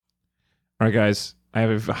All right, guys. I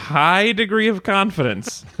have a high degree of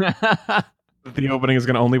confidence that the opening is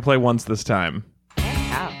going to only play once this time.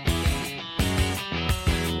 Wow.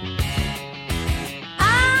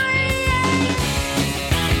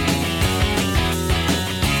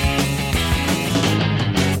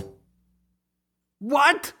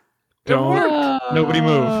 What? Don't. Nobody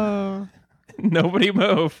move. Nobody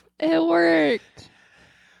move. It worked.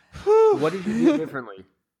 What did you do differently?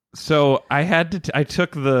 So I had to. I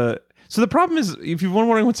took the. So the problem is, if you're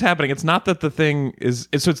wondering what's happening, it's not that the thing is.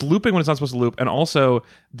 So it's looping when it's not supposed to loop, and also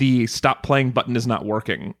the stop playing button is not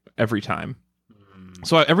working every time.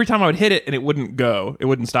 So every time I would hit it and it wouldn't go, it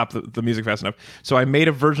wouldn't stop the music fast enough. So I made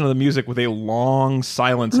a version of the music with a long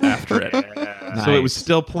silence after it. Nice. So it was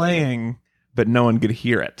still playing, but no one could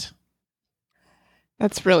hear it.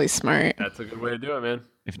 That's really smart. That's a good way to do it, man.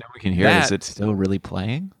 If no one can hear it, is it still really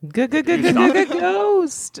playing? Good,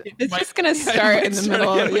 ghost. It's just gonna start in the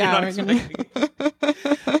middle. Yeah, we're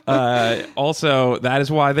gonna. Also, that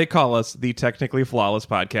is why they call us the Technically Flawless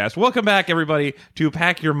Podcast. Welcome back, everybody, to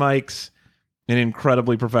Pack Your Mics, an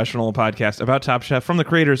incredibly professional podcast about Top Chef from the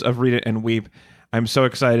creators of Read It and Weep. I'm so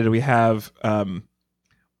excited. We have,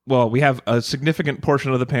 we have a significant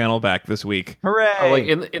portion of the panel back this week. Hooray! Oh, like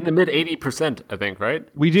in the mid 80%, I think, right?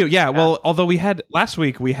 We do, yeah. Well, although last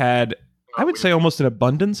week we had, I would say, almost an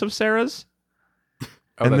abundance of Sarahs.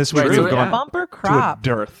 And this week right. we've So, gone Bumper to a crop.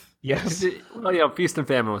 dearth. Yes. Well, yeah, feast and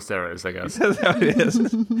famine with Sarah's, I guess. That's how it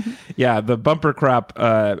is. Yeah, the bumper crop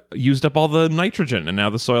used up all the nitrogen, and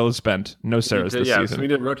now the soil is spent. No Sarahs this season. So we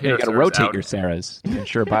did rotate. You got to Sarahs rotate out. your Sarahs to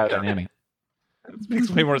ensure biodynamic. That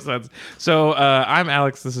makes way more sense. So I'm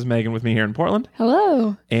Alex. This is Megan with me here in Portland.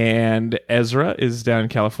 Hello. And Ezra is down in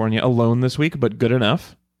California alone this week, but good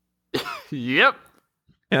enough. Yep.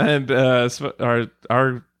 And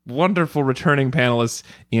our wonderful returning panelists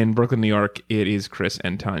in Brooklyn, New York, it is Chris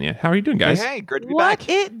and Tanya. How are you doing, guys? Hey, good to be What back.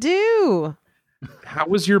 it do? How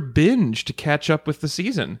was your binge to catch up with the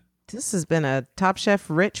season? This has been a Top Chef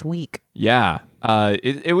rich week. Yeah,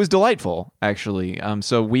 it was delightful, actually.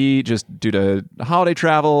 So we just, due to holiday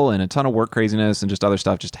travel and a ton of work craziness and just other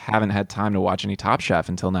stuff, just haven't had time to watch any Top Chef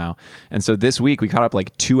until now. And so this week we caught up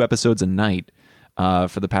like 2 episodes a night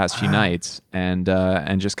for the past few nights and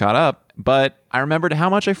just caught up. But I remembered how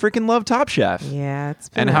much I freaking love Top Chef. Yeah, it's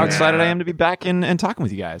been And how weird. excited I am to be back and talking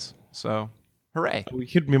with you guys. So, hooray. We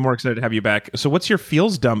could be more excited to have you back. So what's your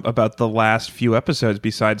feels dump about the last few episodes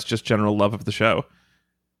besides just general love of the show?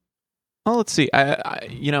 Well, let's see.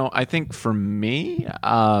 I think for me,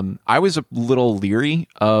 I was a little leery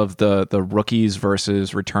of the rookies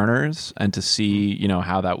versus returners, and to see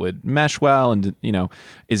how that would mesh well, and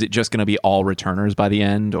is it just going to be all returners by the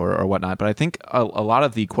end or whatnot? But I think a lot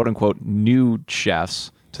of the quote unquote new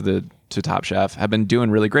chefs to Top Chef have been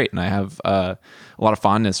doing really great, and I have a lot of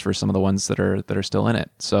fondness for some of the ones that are still in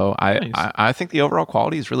it. So Nice. I think the overall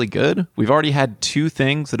quality is really good. We've already had 2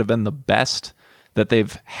 things that have been the best that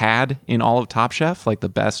they've had in all of Top Chef, like the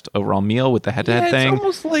best overall meal with the head-to-head thing. It's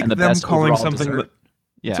almost like and the them best calling overall something. dessert.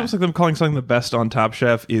 It's almost like them calling something the best on Top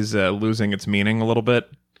Chef is losing its meaning a little bit.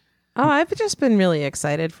 Oh, I've just been really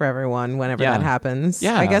excited for everyone whenever Yeah. that happens.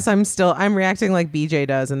 Yeah. I guess I'm reacting like BJ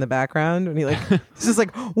does in the background when he he's just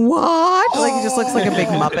like, what? Like he just looks like a big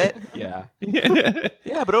Muppet. Yeah.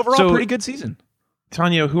 Yeah, but overall, So- pretty good season.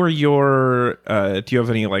 Tanya, who are your? Do you have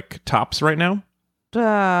any like tops right now?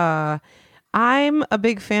 I'm a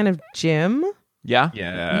big fan of Jim. Yeah.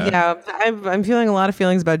 Yeah. I'm feeling a lot of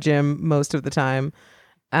feelings about Jim most of the time.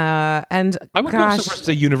 And I would go so far as to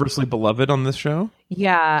say universally beloved on this show.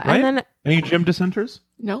 yeah, Right? and then Any Jim dissenters?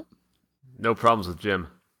 No. No problems with Jim.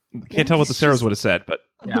 Can't tell what the Sarahs would have said, but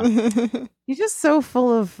he's just so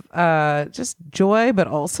full of just joy, but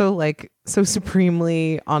also like so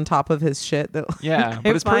supremely on top of his shit that Yeah. I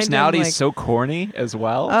But his find him, personality like- is so corny as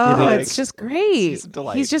well. Oh, Like, it's just great. he's a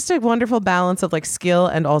delight. He's just a wonderful balance of like skill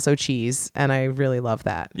and also cheese, and I really love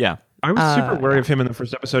that. yeah. I was super wary of him in the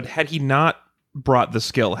first episode. Had he not brought the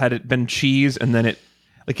skill, had it been cheese, and then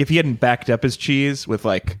if he hadn't backed up his cheese with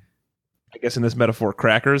I guess in this metaphor,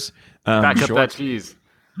 crackers, Back up that cheese.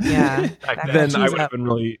 Yeah, then I would have been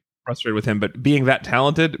really frustrated with him. But being that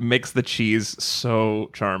talented makes the cheese so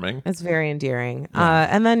charming. It's very endearing.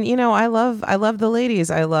 And then I love the ladies.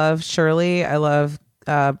 I love Shirley. I love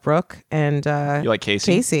Brooke and You like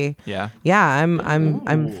Casey? Casey. Yeah. Yeah,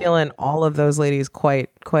 I'm feeling all of those ladies quite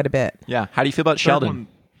a bit. Yeah. How do you feel about Sheldon?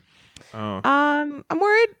 I'm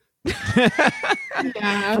worried.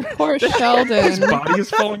 Yeah, poor His Sheldon. body is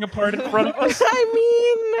falling apart in front of us. I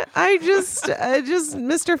mean, I just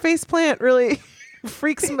Mr. Faceplant really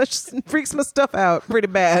freaks my stuff out pretty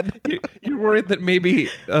bad. You're worried that maybe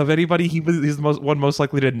of anybody, he's the most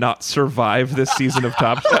likely to not survive this season of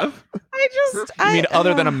Top Chef. I mean,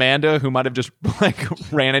 other than Amanda, who might have just like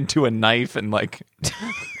ran into a knife and like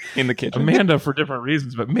in the kitchen. Amanda for different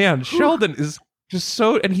reasons, but man, Sheldon is just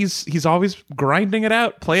so, and he's always grinding it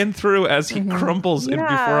out, playing through as he crumbles in before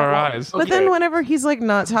our eyes. But then whenever he's like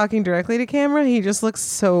not talking directly to camera, he just looks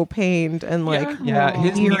so pained and like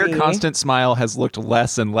his near constant smile has looked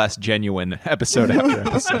less and less genuine episode after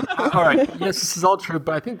episode. All right, yes, this is all true,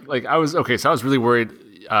 but I think like I was really worried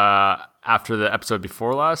after the episode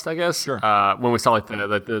before last, I guess. Sure. When we saw like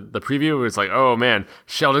the preview, it was like, oh man,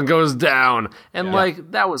 Sheldon goes down, and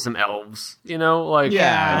like that was some elves, you know, like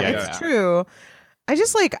it's true. I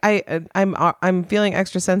just like I'm feeling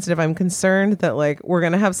extra sensitive. I'm concerned that like we're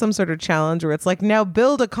gonna have some sort of challenge where it's like, now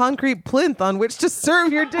build a concrete plinth on which to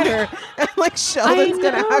serve your dinner, and like Sheldon's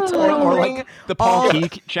gonna have to or like the Paul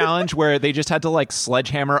Keek challenge where they just had to like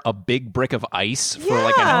sledgehammer a big brick of ice for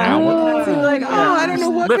like an hour. So like, I don't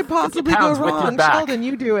know what could possibly go wrong. Sheldon,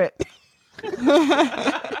 you do it.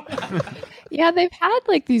 Yeah, they've had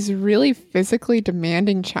like these really physically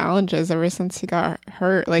demanding challenges ever since he got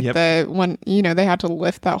hurt. Like the one, they had to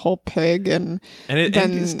lift that whole pig, and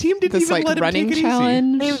his team didn't this even like let him running take it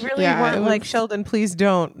challenge. easy. They really weren't like, Sheldon, please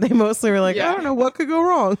don't. They mostly were like, I don't know what could go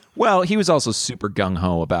wrong. Well, he was also super gung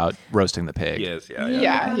ho about roasting the pig. Yes,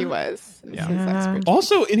 yeah, he was.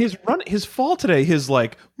 Also, in his fall today, his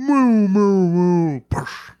like moo moo moo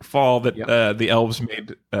fall that the elves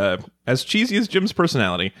made, as cheesy as Jim's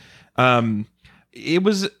personality. It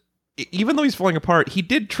was, even though he's falling apart, he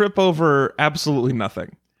did trip over absolutely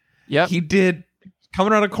nothing. Yeah, he did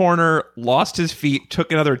come around a corner, lost his feet,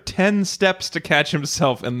 took another 10 steps to catch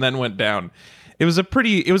himself, and then went down. It was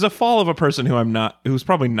a fall of a person who's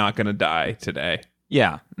probably not going to die today.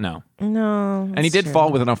 Yeah, no. And he did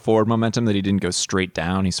fall with enough forward momentum that he didn't go straight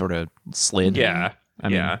down. He sort of slid. Yeah,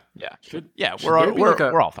 We're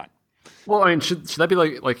all fine. Well, I mean, should that be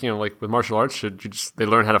like with martial arts? Should they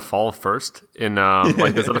learn how to fall first in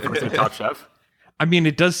like this other person in Top Chef? I mean,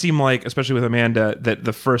 it does seem like, especially with Amanda, that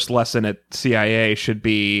the first lesson at CIA should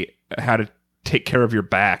be how to take care of your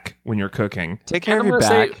back when you're cooking. Take care of your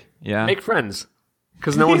back. Make friends,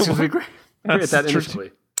 because no one's going to be great at that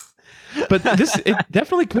initially. But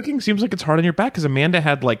definitely cooking seems like it's hard on your back, because Amanda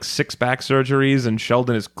had like 6 back surgeries and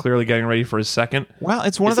Sheldon is clearly getting ready for his second. Well,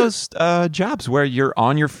 it's one of those jobs where you're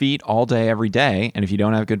on your feet all day, every day. And if you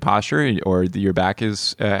don't have good posture or your back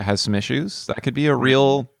has some issues, that could be a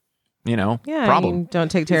real, problem. I mean,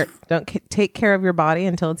 don't take care of your body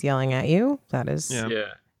until it's yelling at you. That is.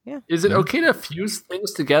 Yeah. Is it okay to fuse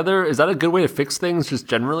things together? Is that a good way to fix things just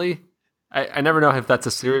generally? I never know if that's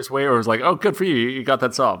a serious way or it's like, oh, good for you. You got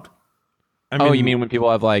that solved. I mean, you mean when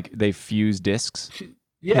people have like they fuse discs?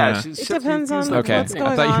 Yeah. It depends on okay. what's going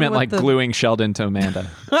on. I thought you meant like gluing Sheldon to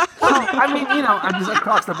Amanda. I mean, I'm just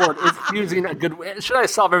across the board. Is fusing a good way? Should I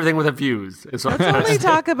solve everything with a fuse? Let's only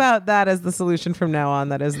talk about that as the solution from now on.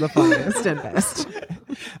 That is the funniest and best.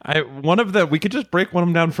 We could just break one of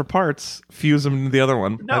them down for parts, fuse them into the other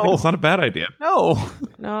one. No. I think it's not a bad idea. No.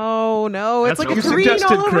 It's like a dream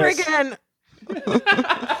all over again.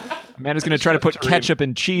 Amanda's going to try to put ketchup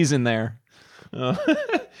and cheese in there. So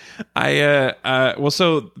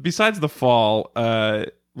besides the fall,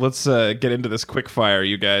 let's get into this quick fire,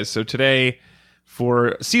 you guys. So today,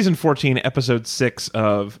 for season 14, episode 6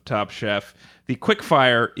 of Top Chef, the quick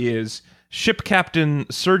fire is Ship Captain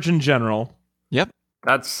Surgeon General. Yep.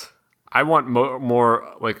 I want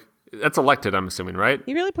more like, that's elected, I'm assuming, right?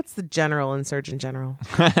 He really puts the general in Surgeon General.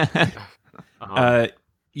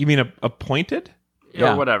 You mean appointed?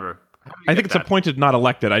 Yeah, whatever. I think it's appointed, not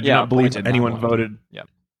elected. I do not believe anyone voted. Yep.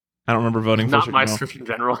 I don't remember voting for Not my Surgeon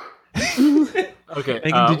General. Okay.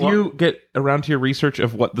 Megan, did you get around to your research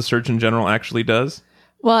of what the Surgeon General actually does?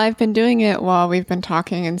 Well, I've been doing it while we've been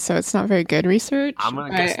talking, and so it's not very good research. I'm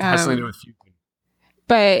going to guess it has something to do with you.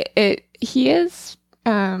 But he is,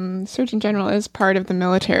 Surgeon General is part of the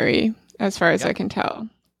military, as far as I can tell.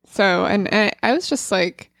 So, and I was just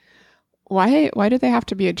like, why do they have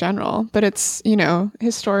to be a general? But it's,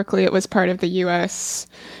 historically it was part of the U.S.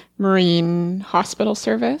 Marine Hospital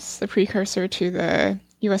Service, the precursor to the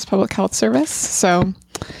U.S. Public Health Service. So,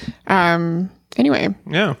 anyway.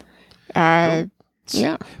 Yeah.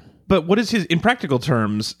 Yeah. But what is in practical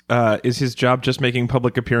terms, is his job just making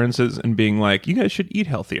public appearances and being like, you guys should eat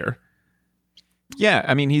healthier? Yeah.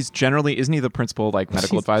 I mean, isn't he the principal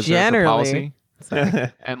medical advisor for policy?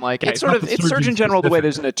 And it's Surgeon General the way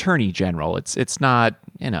there's an Attorney General. It's not,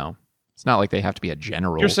 it's not like they have to be a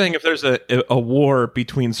general. You're saying if there's a war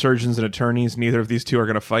between surgeons and attorneys, neither of these two are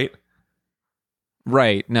going to fight?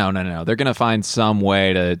 Right. No. They're going to find some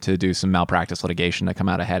way to do some malpractice litigation to come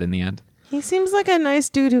out ahead in the end. He seems like a nice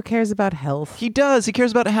dude who cares about health. He does. He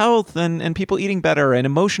cares about health and people eating better and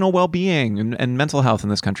emotional well-being and mental health in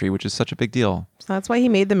this country, which is such a big deal. So that's why he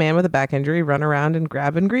made the man with a back injury run around and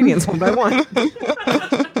grab ingredients one by one.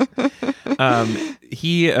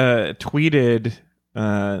 He tweeted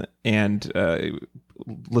and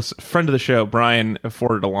friend of the show, Brian,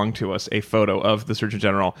 forwarded along to us a photo of the Surgeon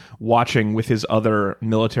General watching with his other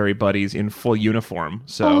military buddies in full uniform.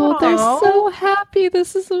 So, Oh, they're so happy.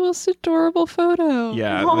 This is the most adorable photo.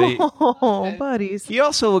 yeah. Oh, buddies. He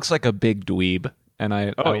also looks like a big dweeb, and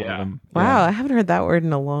I love him. Wow, I haven't heard that word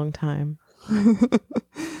in a long time.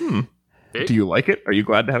 Do you like it? Are you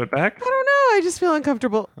glad to have it back? I don't know. I just feel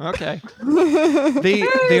uncomfortable. Okay.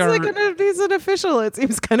 He's an official. It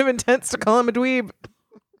seems kind of intense to call him a dweeb.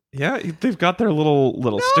 Yeah, they've got their little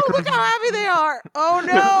No, sticker. look how happy they are. Oh,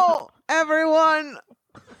 no. Everyone.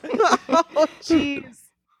 Oh, jeez.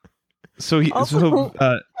 So the official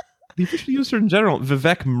U.S. Surgeon General,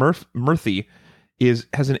 Vivek Murthy,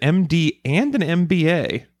 has an MD and an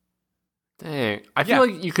MBA. Dang. I feel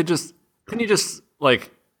like you couldn't you just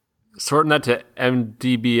like shorten that to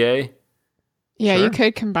MDBA? Yeah, Sure. you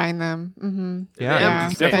could combine them. Mm-hmm. Yeah,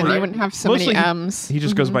 it's then definitely- you wouldn't have so Mostly many M's. He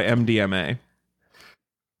just goes by MDMA.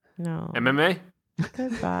 No. MMA?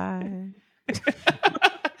 Goodbye.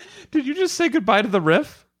 Did you just say goodbye to the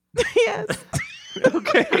riff? Yes.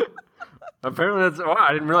 Okay. Apparently that's wow,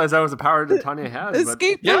 I didn't realize that was the power that Tanya has.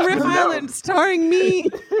 Escape from Riff Island, starring me.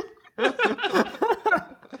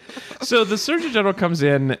 So the Surgeon General comes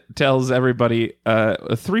in, tells everybody a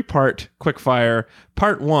 3-part quickfire.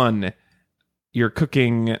 Part 1, you're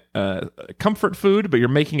cooking comfort food, but you're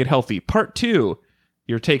making it healthy. Part 2,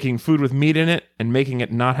 you're taking food with meat in it and making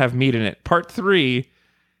it not have meat in it. Part 3,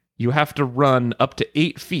 you have to run up to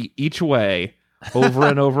 8 feet each way over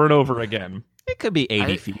and over and over again. It could be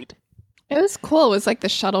 80 feet. It was cool. It was like the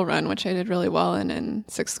shuttle run, which I did really well in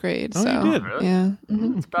 6th grade. Oh, So you did? Really? yeah.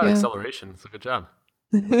 Mhm. It's about Yeah. acceleration. It's a good job.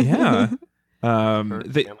 Yeah.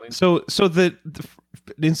 family. So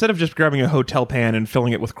instead of just grabbing a hotel pan and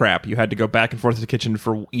filling it with crap, you had to go back and forth to the kitchen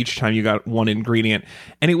for each time you got one ingredient.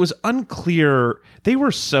 And it was unclear. They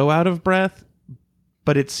were so out of breath,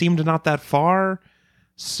 but it seemed not that far.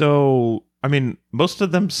 So, I mean, most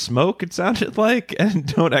of them smoke, it sounded like, and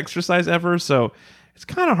don't exercise ever. So it's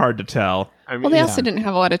kind of hard to tell. I mean, Well, they also didn't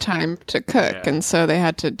have a lot of time to cook, Yeah. and so they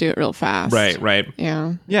had to do it real fast. Right.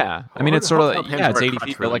 Yeah. Yeah. I mean, it's sort of, it's 80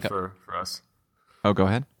 feet, but really like for us. Oh, go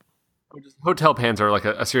ahead. Hotel pans are like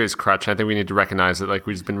a serious crutch. I think we need to recognize that like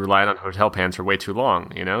we've just been relying on hotel pans for way too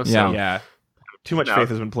long, you know? So, Yeah. Too much No. faith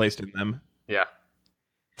has been placed in them. yeah.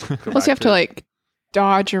 Plus, you have to like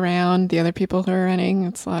dodge around the other people who are running.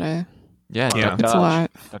 It's a lot of. Yeah. Yeah. It's a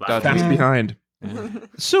lot. Fast Yeah. behind.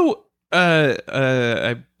 So,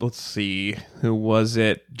 let's see, who was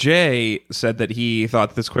it? Jay said that he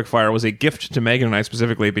thought this quickfire was a gift to Megan and I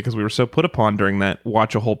specifically because we were so put upon during that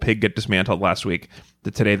watch a whole pig get dismantled last week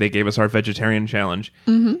that today they gave us our vegetarian challenge.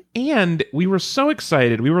 Mm-hmm. And we were so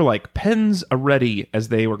excited. We were like pens are ready as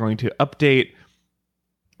they were going to update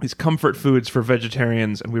these comfort foods for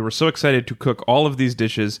vegetarians. And we were so excited to cook all of these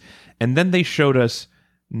dishes. And then they showed us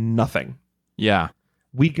nothing. Yeah.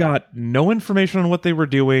 We got no information on what they were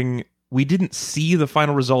doing. We didn't see the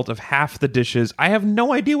final result of half the dishes. I have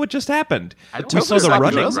no idea what just happened. We saw the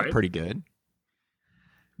running. Those look pretty good.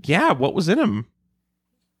 Yeah, what was in them?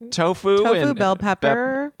 Tofu and bell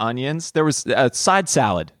pepper. onions. There was a side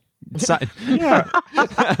salad. Yeah.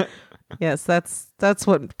 Yes, that's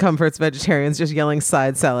what comforts vegetarians, just yelling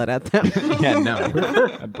side salad at them. Yeah, no.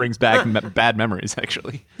 That brings back bad memories,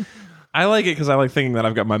 actually. I like it because I like thinking that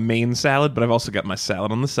I've got my main salad, but I've also got my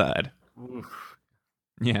salad on the side.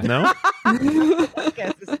 Yeah. No? I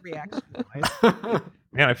guess it's reaction noise.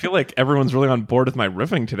 Man, I feel like everyone's really on board with my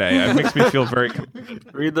riffing today. It makes me feel very...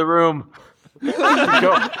 Read the room.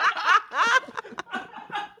 Go.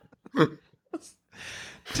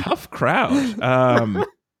 tough crowd.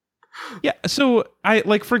 Yeah, so I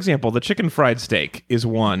like, for example, the chicken fried steak is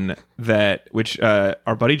one which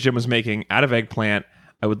our buddy Jim was making out of eggplant.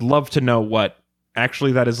 I would love to know what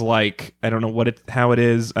actually that is like. I don't know how it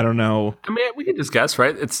is. I don't know. I mean, we can just guess,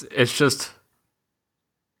 right? It's just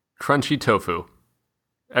crunchy tofu.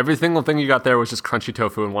 Every single thing you got there was just crunchy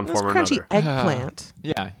tofu in one It was form or crunchy another. eggplant.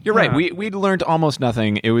 Yeah, you're right. We learned almost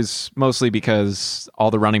nothing. It was mostly because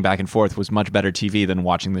all the running back and forth was much better TV than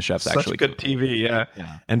watching the chefs Such actually good cook. TV, yeah.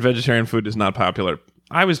 Yeah. And vegetarian food is not popular.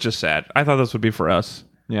 I was just sad. I thought this would be for us.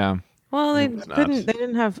 Yeah. Well, they not.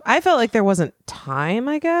 didn't have. I felt like there wasn't time.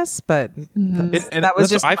 I guess, but And that was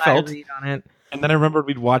that's just what I my felt. read on it. And then I remembered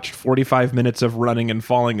we'd watched 45 minutes of running and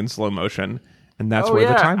falling in slow motion. And that's where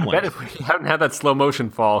the time I went. bet if we hadn't had that slow motion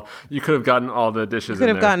fall, you could have gotten all the dishes. Could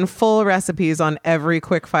have gotten full recipes on every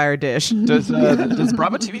quickfire dish. Does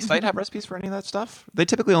Bravo TV site have recipes for any of that stuff? They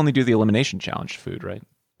typically only do the elimination challenge food, right?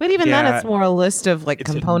 But even then, Yeah. it's more a list of like It's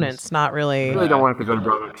components, not really. I really don't want to go to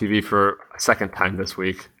Bravo TV for a second time this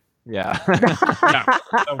week. Yeah.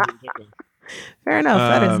 Fair enough.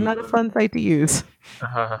 That is not a fun site to use.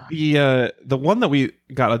 The one that we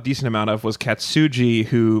got a decent amount of was Katsuji,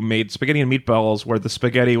 who made spaghetti and meatballs, where the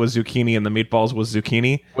spaghetti was zucchini and the meatballs was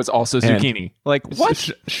zucchini. Was also zucchini. Like, what?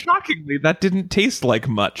 Shockingly, that didn't taste like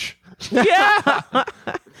much. Yeah.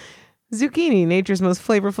 Zucchini, nature's most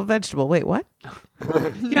flavorful vegetable. Wait, what?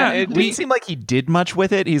 Yeah, it didn't seem like he did much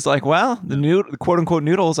with it. He's like, well, the quote unquote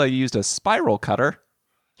noodles, I used a spiral cutter.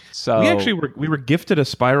 So We actually were gifted a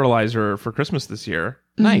spiralizer for Christmas this year.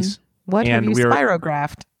 nice. What have And you we're-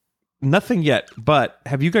 spirographed? Nothing yet, but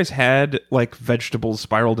have you guys had like vegetables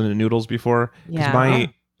spiraled into noodles before? 'Cause Yeah.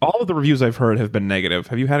 all of the reviews I've heard have been negative.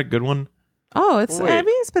 Have you had a good one? Oh, I Wait. mean,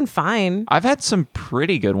 it's been fine. I've had some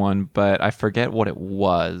pretty good one, but I forget what it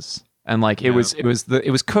was. And like it was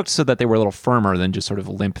cooked so that they were a little firmer than just sort of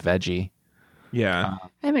limp veggie. Yeah.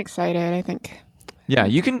 I'm excited. I think Yeah,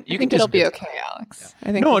 you can I think just it'll be okay, Alex.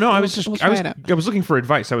 I think No, we'll- I was just we'll I try was it out. I was looking for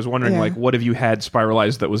advice. I was wondering Yeah. like what have you had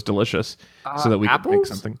spiralized that was delicious so that we could make apples?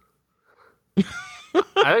 something.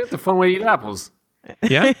 I think it's a fun way to eat apples.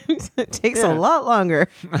 Yeah. It takes a lot longer.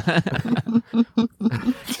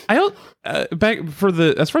 Back for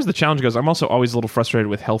the as far as the challenge goes, I'm also always a little frustrated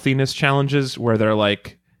with healthiness challenges where they're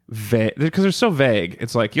like vague because they're so vague.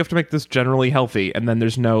 It's like you have to make this generally healthy, and then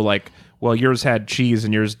there's no like, well, yours had cheese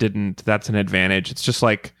and yours didn't. That's an advantage. It's just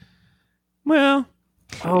like, well,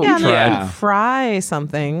 Yeah, and then tried. you fry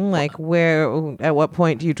something. Like, at what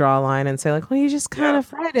point do you draw a line and say, like, well, you just kind of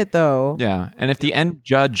fried it, though? Yeah, and if the end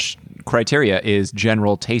judge criteria is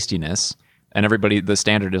general tastiness, and the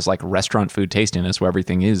standard is like restaurant food tastiness, where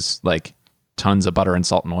everything is like tons of butter and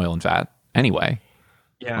salt and oil and fat. Anyway,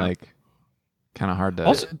 yeah. like kind of hard to.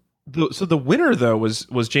 Also, so the winner though was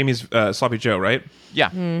Jamie's sloppy Joe, right? yeah,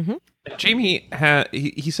 Mm-hmm. Jamie had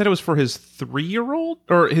he said it was for his 3-year-old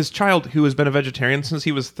or his child who has been a vegetarian since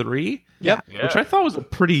he was 3. Yep. Yeah. Which I thought was a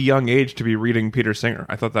pretty young age to be reading Peter Singer.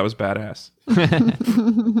 I thought that was badass.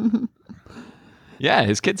 yeah.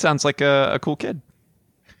 His kid sounds like a cool kid.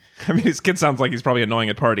 I mean, his kid sounds like he's probably annoying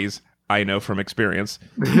at parties. I know from experience,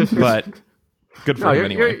 but good for No,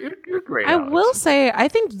 him you're, anyway. you're great. I Alex. will say, I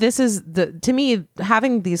think this is to me,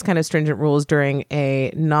 having these kind of stringent rules during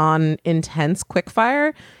a non-intense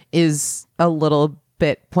quickfire is a little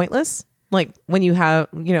bit pointless. Like when you have,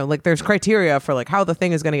 like there's criteria for like how the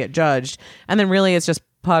thing is going to get judged. And then really it's just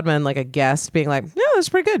Podman, like a guest being like, yeah, that's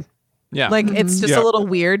pretty good. Yeah, Like it's just Yeah. a little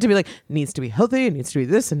weird to be like, it needs to be healthy, it needs to be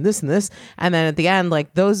this and this and this. And then at the end,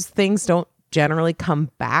 like those things don't generally come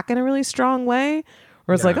back in a really strong way.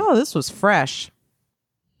 Where it's like, oh, this was fresh.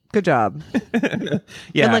 Good job.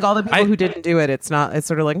 Yeah, And like all the people who didn't do it, it's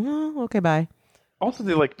sort of like, oh, okay, bye. Also,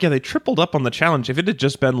 they tripled up on the challenge. If it had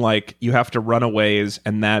just been like you have to run a ways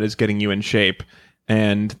and that is getting you in shape,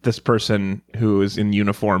 and this person who is in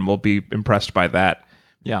uniform will be impressed by that,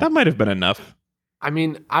 yeah. that might have been enough. I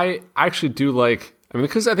mean, I actually do like. I mean,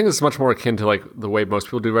 because I think this is much more akin to like the way most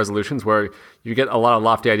people do resolutions, where you get a lot of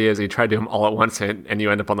lofty ideas and you try to do them all at once, and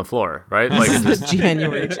you end up on the floor, right? Like This is the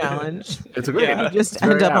January challenge. it's a great. You just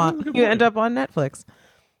end up on Netflix.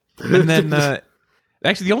 And then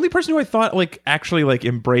actually the only person who I thought like actually like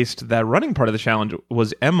embraced that running part of the challenge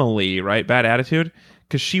was Emily, right? Bad attitude,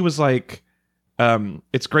 because she was like,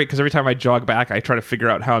 it's great because every time I jog back, I try to figure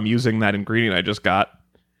out how I'm using that ingredient I just got.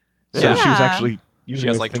 So Yeah. she was Yeah. actually using She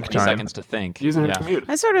has her like think 20 time. seconds to think. Using yeah. her commute.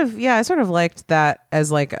 I sort of liked that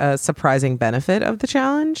as like a surprising benefit of the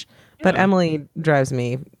challenge. But Emily drives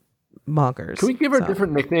me bonkers. Can we give her so. a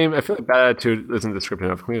different nickname? I feel like bad attitude isn't descriptive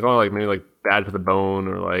enough. Can we call her like maybe like bad to the bone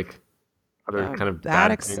or like other kind of bad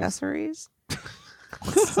bad things? accessories?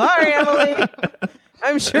 Sorry, Emily.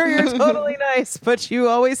 I'm sure you're totally nice, but you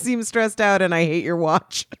always seem stressed out and I hate your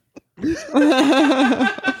watch.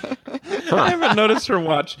 I haven't noticed her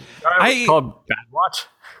watch. It's called Bad Watch.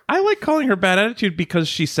 I like calling her bad attitude because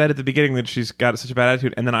she said at the beginning that she's got such a bad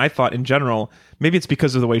attitude, and then I thought in general maybe it's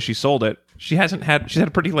because of the way she sold it. She's had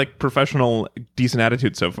a pretty like professional, decent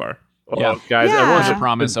attitude so far. Yeah. Guys, Yeah. everyone Over should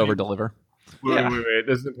promise, over deliver. wait.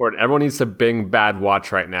 This is important. Everyone needs to bing "bad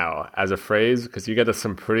watch" right now as a phrase because you get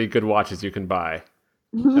some pretty good watches you can buy.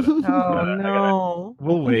 Oh no.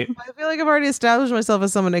 We'll wait. I feel like I've already established myself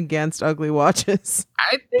as someone against ugly watches.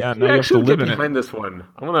 I think Yeah, now you have to actually live get in it. behind this one.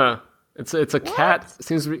 I'm gonna. It's a cat.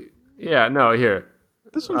 Seems to be. Yeah. No. Here.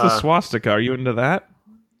 This one's a swastika. Are you into that?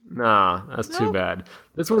 Nah, that's too bad.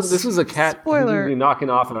 This was a cat Spoiler. who's knocking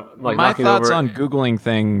off, My knocking thoughts over. on Googling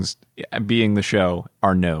things being the show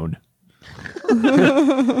are known.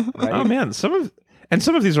 Oh man, some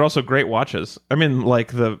of these are also great watches. I mean,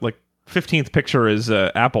 like the 15th picture is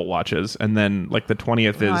Apple watches, and then like the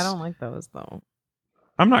 20th is. I don't like those though.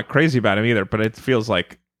 I'm not crazy about him either, but it feels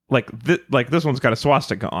like this one's got a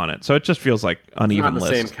swastika on it, so it just feels like Not uneven in the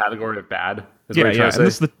list. same category of bad. Is Yeah, what you're yeah. trying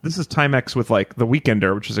And to say? this is Timex with like the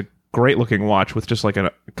Weekender, which is a great looking watch with just like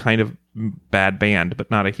a kind of bad band, but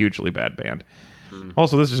not a hugely bad band.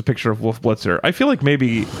 Also, this is a picture of Wolf Blitzer. I feel like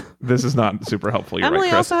maybe this is not super helpful. You're Emily right,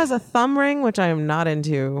 Chris. also has a thumb ring, which I am not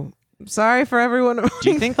into. Sorry for everyone.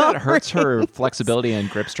 Do you think that hurts her flexibility and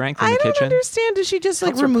grip strength in I the don't kitchen? understand. Does she just like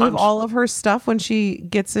Helps her remove punch. all of her stuff when she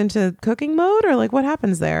gets into cooking mode, or like what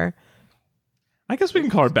happens there? I guess we can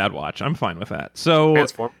call her Bad Watch. I'm fine with that. So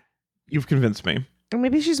Transform. you've convinced me. Or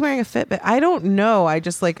maybe she's wearing a Fitbit. I don't know. I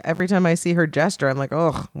just like every time I see her gesture, I'm like,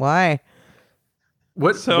 oh, why?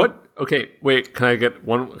 What? Okay, wait. Can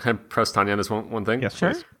I press Tanya on this one thing? Yes,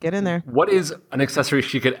 Sure, please. get in there. What is an accessory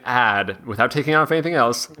she could add without taking off anything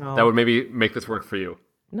else that would maybe make this work for you?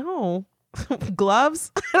 No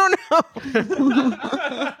gloves. I don't know.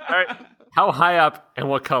 All right. How high up and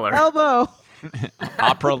what color? Elbow,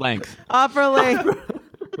 Opera length. opera length.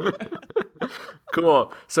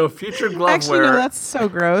 Cool. So future glove Actually, wear. no, that's so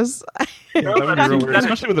gross. That would be real weird,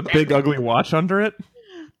 especially with a big ugly watch under it.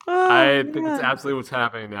 I think it's absolutely what's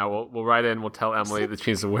happening now. We'll write in. We'll tell Emily that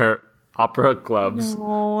she needs to wear opera gloves.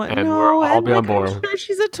 No, And no, we'll all and, be on like, board. I'm sure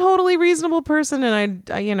she's a totally reasonable person, and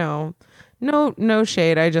I you know, no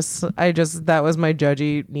shade. I just that was my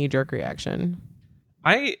judgy knee jerk reaction.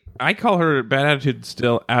 I call her Bad Attitude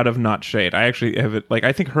still out of not shade. I actually have it like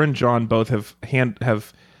I think her and John both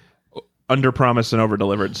have under promised and over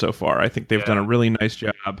delivered so far. I think they've done a really nice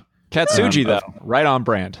job. Katsuji, though, right on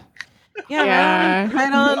brand. Yeah,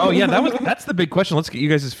 right on. Oh yeah, that's the big question. Let's get you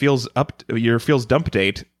guys' your feels dump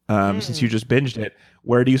date. Since you just binged it,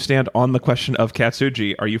 where do you stand on the question of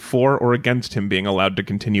Katsuji? Are you for or against him being allowed to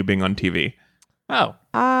continue being on TV? Oh,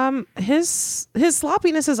 His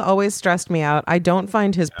sloppiness has always stressed me out. I don't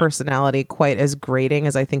find his personality quite as grating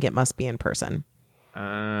as I think it must be in person.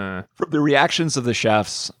 from the reactions of the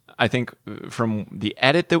chefs, I think from the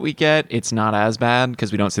edit that we get, it's not as bad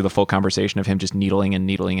because we don't see the full conversation of him just needling and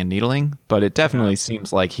needling and needling. But it definitely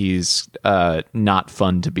seems like he's not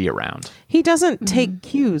fun to be around. He doesn't take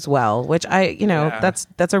cues well, which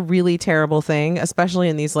that's a really terrible thing, especially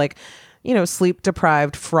in these like, sleep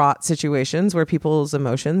deprived, fraught situations where people's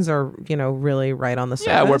emotions are, really right on the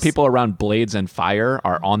surface. Yeah, where people around blades and fire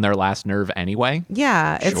are on their last nerve anyway.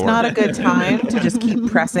 Yeah, it's Sure. not a good time to just keep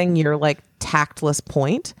pressing your like tactless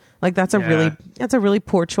point. Like that's a really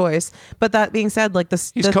poor choice. But that being said, like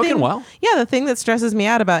He's cooking well. Yeah, the thing that stresses me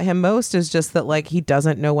out about him most is just that like he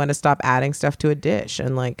doesn't know when to stop adding stuff to a dish,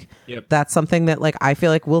 and like that's something that like I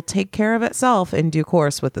feel like will take care of itself in due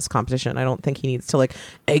course with this competition. I don't think he needs to like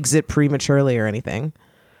exit prematurely or anything.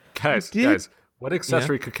 Guys, what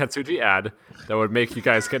accessory could Katsuji add that would make you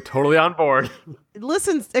guys get totally on board?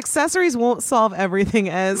 Listen, accessories won't solve everything.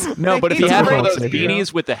 As No, but if he he had one of Don't those say that.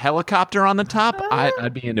 beanies with the helicopter on the top,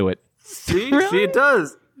 I'd be into it. See, it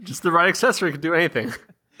does. Just the right accessory could do anything.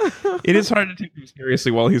 It is hard to take him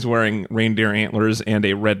seriously while he's wearing reindeer antlers and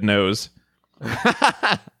a red nose.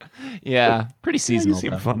 Yeah, pretty seasonal.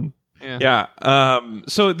 Seem though. fun. Yeah.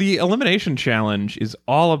 So the elimination challenge is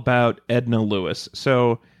all about Edna Lewis.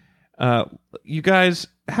 So, you guys,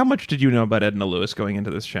 how much did you know about Edna Lewis going into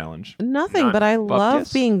this challenge? nothing, None. but I love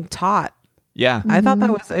kiss. being taught. Yeah, I thought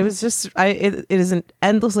it was just it is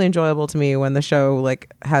endlessly enjoyable to me when the show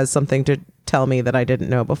like has something to tell me that I didn't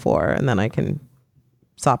know before, and then I can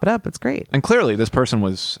sop it up. It's great. and clearly this person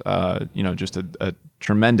was, just a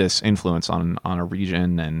tremendous influence on a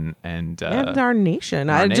region and And our nation.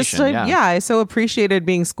 our nation, yeah. I so appreciated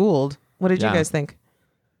being schooled. What did you Yeah. guys think?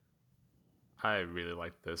 I really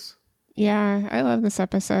like this. Yeah, I love this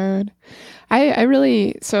episode. I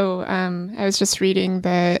really I was just reading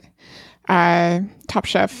that Top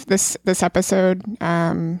Chef this episode.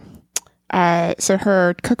 So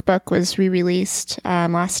her cookbook was re-released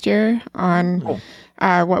last year on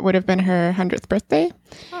what would have been her 100th birthday.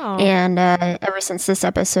 Oh. And ever since this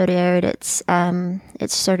episode aired, it's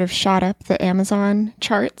sort of shot up the Amazon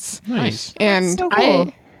charts. nice. And so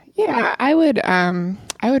cool.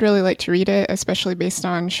 I would really like to read it, especially based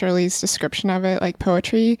on Shirley's description of it, like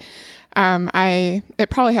poetry. It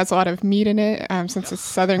probably has a lot of meat in it since it's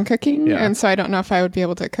Southern cooking, Yeah. and so I don't know if I would be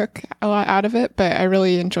able to cook a lot out of it. But I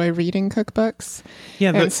really enjoy reading cookbooks,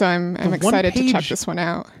 and so I'm one excited to check page- this one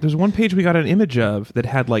out. There's one page we got an image of that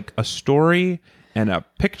had like a story and a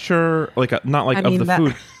picture, like not like I of mean, the that-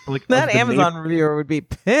 food. Like That of the Amazon reviewer would be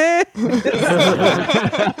pissed.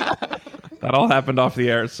 That all happened off the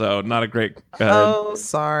air, so not a great. Oh,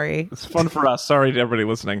 sorry. It's fun for us. Sorry to everybody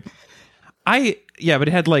listening. But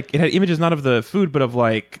it had images not of the food, but of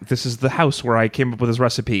like, this is the house where I came up with this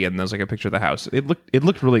recipe, and there's like a picture of the house. It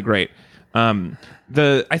looked really great.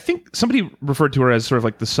 I think somebody referred to her as sort of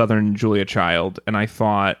like the Southern Julia Child, and I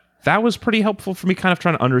thought that was pretty helpful for me, kind of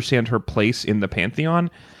trying to understand her place in the pantheon.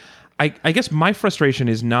 I guess my frustration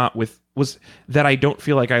was that I don't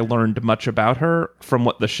feel like I learned much about her from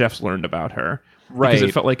what the chefs learned about her. Right. Because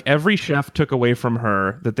it felt like every chef took away from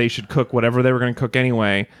her that they should cook whatever they were going to cook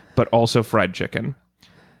anyway, but also fried chicken.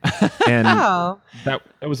 And Oh, that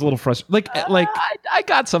was a little frustrating. I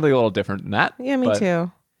got something a little different than that. yeah, me but-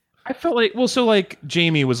 too. I felt like,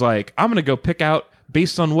 Jamie was like, I'm going to go pick out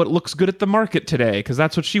based on what looks good at the market today, because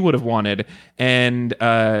that's what she would have wanted, and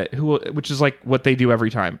which is like what they do every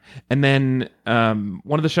time. And then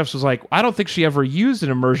one of the chefs was like, I don't think she ever used an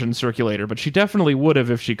immersion circulator, but she definitely would have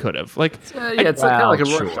if she could have. Like, It's kind of like a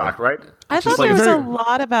sure. Rorschach, right? I thought like there was very a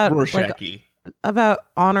lot about Rorschach-y. about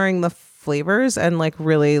honoring the flavors and like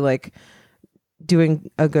really like doing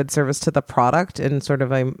a good service to the product in sort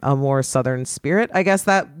of a more Southern spirit. I guess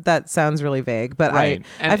that sounds really vague, but Right.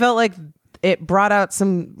 I felt like it brought out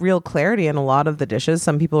some real clarity in a lot of the dishes.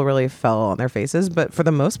 Some people really fell on their faces, but for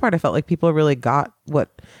the most part, I felt like people really got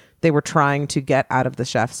what they were trying to get out of the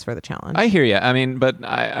chefs for the challenge. I hear you. I mean, but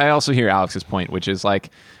I also hear Alex's point, which is like,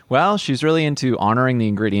 well, she's really into honoring the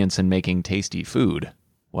ingredients and making tasty food.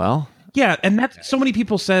 Well, Yeah, and that's so many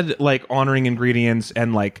people said like honoring ingredients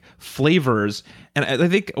and like flavors. And I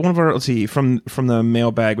think one of our from the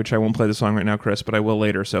mailbag, which I won't play the song right now, Chris, but I will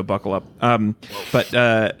later, so buckle up. But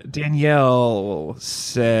Danielle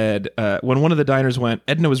said when one of the diners went,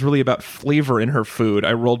 Edna was really about flavor in her food.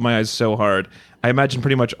 I rolled my eyes so hard. I imagine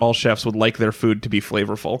pretty much all chefs would like their food to be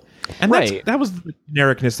flavorful, and Right. that was the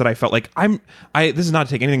genericness that I felt like this is not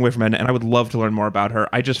to take anything away from Edna, and I would love to learn more about her.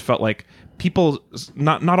 I just felt like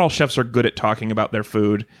not all chefs are good at talking about their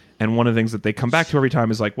food, and one of the things that they come back to every time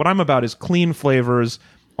is like, what I'm about is clean flavors,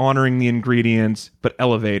 honoring the ingredients, but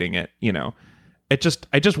elevating it. You know, I just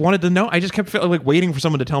wanted to know. I just kept feeling like waiting for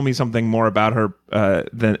someone to tell me something more about her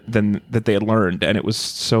than that they had learned, and it was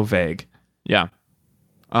so vague. yeah.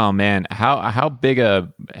 Oh man, how big a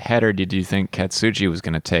header did you think Katsuji was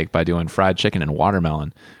going to take by doing fried chicken and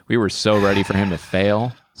watermelon? We were so ready for him to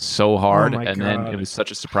fail so hard, Oh my and then God. it was such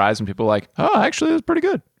a surprise when people were like, "Oh, actually, it was pretty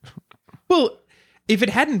good." Well, if it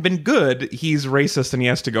hadn't been good, he's racist and he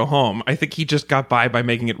has to go home. I think he just got by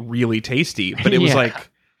making it really tasty, but it was Yeah. like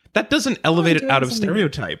that doesn't elevate it doing out of something.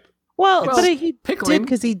 stereotype. Well, It's but he pickling. did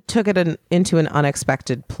because he took it into an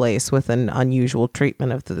unexpected place with an unusual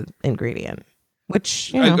treatment of the ingredient,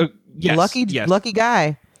 which you know, Yes, lucky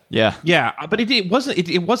guy. Yeah, Yeah, but it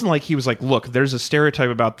wasn't like he was like, look, there's a stereotype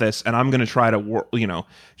about this, and I'm going to try to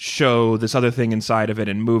show this other thing inside of it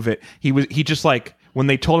and move it. He just like when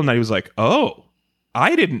they told him that, he was like, oh,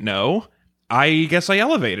 I didn't know. I guess I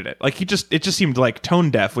elevated it. Like it just seemed like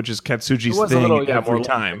tone deaf, which is Katsuji's It was a thing little, every more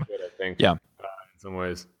time. good, I think. Yeah. In some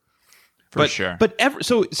ways. for sure. But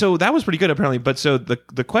so that was pretty good apparently. But so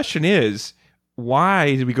the question is,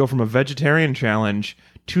 why did we go from a vegetarian challenge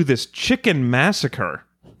to this chicken massacre?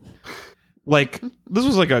 Like this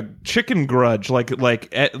was like a chicken grudge.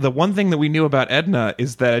 The one thing that we knew about Edna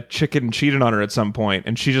is that a chicken cheated on her at some point,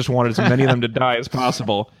 and she just wanted as many of them to die as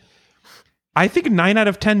possible. I think 9 out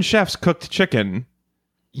of 10 chefs cooked chicken.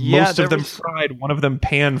 Yeah, Most there of them was- fried. One of them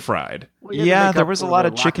pan fried. Yeah, there was a lot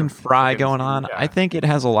of chicken fry chicken going on. food, yeah. I think it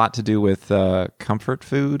has a lot to do with comfort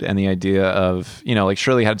food and the idea of, like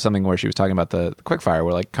Shirley had something where she was talking about the quick fire,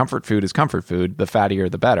 where like comfort food is comfort food, the fattier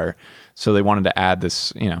the better. So they wanted to add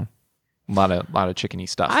this, a lot of chickeny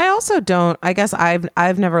stuff. I also don't. I guess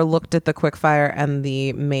I've never looked at the quickfire and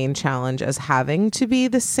the main challenge as having to be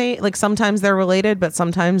the same. Like sometimes they're related, but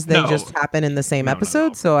sometimes they No. just happen in the same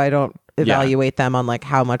episode. So I don't evaluate them on like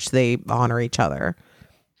how much they honor each other.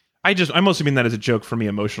 I mostly mean that as a joke for me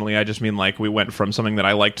emotionally. I just mean like we went from something that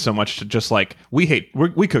I liked so much to just like we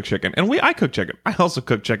cook chicken and I cook chicken. I also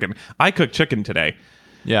cook chicken. I cooked chicken today.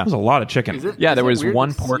 yeah. There's a lot of chicken. Yeah, there is it was weird one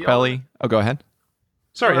to see pork all belly. Oh, go ahead.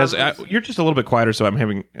 Sorry, No, you're just a little bit quieter, so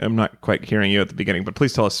I'm not quite hearing you at the beginning. But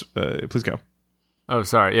please tell us. Please go. Oh,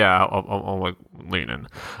 sorry. Yeah, I'll like lean in.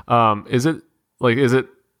 Is it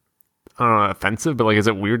I don't know, offensive, but like, is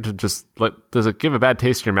it weird to just like, does it give a bad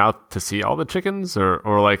taste in your mouth to see all the chickens or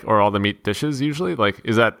all the meat dishes usually? Like,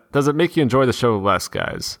 does it make you enjoy the show less,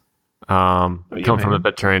 guys? Come from a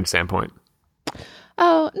vegetarian standpoint.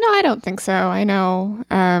 Oh, no, I don't think so. I know,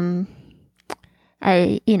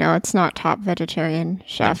 it's not top vegetarian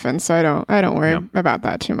chef, and so I don't worry about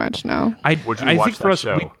that too much now. Would you watch think for that us,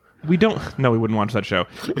 show? we don't. No, we wouldn't watch that show.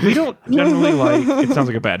 We don't generally like. It sounds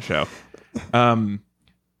like a bad show.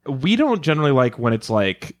 We don't generally like when it's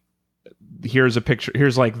like, here's a picture.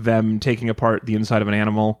 Here's like them taking apart the inside of an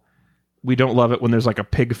animal. We don't love it when there's like a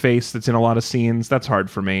pig face that's in a lot of scenes. That's hard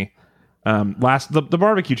for me. The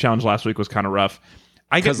barbecue challenge last week was kind of rough.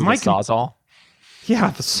 I guess my Sawzall. Yeah,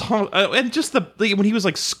 the song and just when he was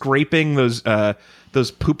like scraping those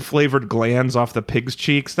poop flavored glands off the pig's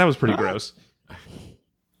cheeks. That was pretty gross.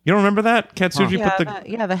 You don't remember that? Katsuji put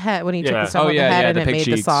the the head when he took the stuff Oh, off the yeah, head yeah, and the it pig made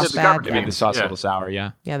the cheeks. sauce Yeah, bad. the Made the sauce a little sour.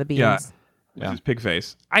 Yeah. Yeah, the beans. Yeah. His pig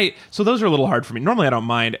face. So those are a little hard for me. Normally I don't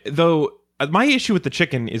mind, though. My issue with the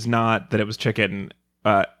chicken is not that it was chicken.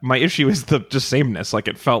 My issue is the just sameness. Like,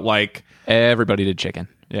 it felt like Everybody did chicken.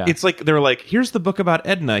 Yeah. it's like they were like, here's the book about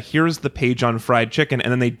Edna, here's the page on fried chicken, and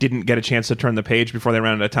then they didn't get a chance to turn the page before they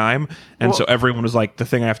ran out of time, and so everyone was like, the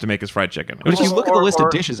thing I have to make is fried chicken. But if you look at the list or-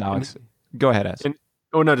 of dishes, Alex, go ahead, Ez. And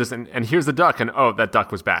here's the duck, and that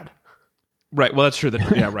duck was bad. Right. Well, that's true. The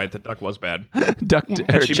duck was bad. Duck,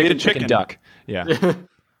 or she made a chicken. duck. Yeah.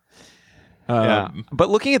 Yeah. But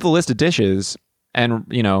looking at the list of dishes, and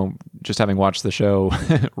just having watched the show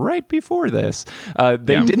right before this,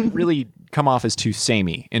 they didn't really come off as too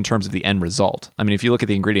samey in terms of the end result. I mean, if you look at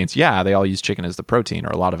the ingredients, they all use chicken as the protein, or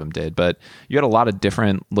a lot of them did, but you had a lot of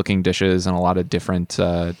different looking dishes and a lot of different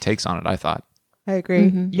takes on it, I thought. I agree.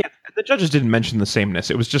 Yeah, the judges didn't mention the sameness.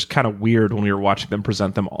 It was just kind of weird when we were watching them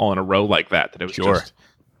present them all in a row like that. That it was just,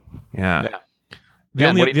 yeah. The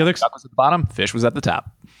other duck was at the bottom, fish was at the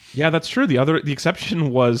top. Yeah, that's true. The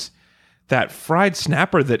exception was that fried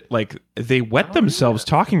snapper that like they wet themselves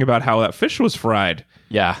talking about how that fish was fried.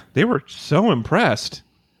 Yeah. They were so impressed.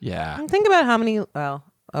 Yeah. Think about how many. Well,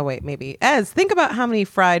 maybe Ez. Think about how many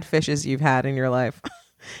fried fishes you've had in your life,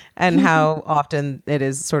 and how often it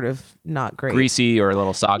is sort of not great, Greasy or a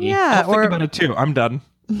little soggy. Yeah, I'll think about it too. I'm done.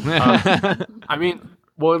 I mean,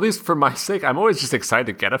 well, at least for my sake, I'm always just excited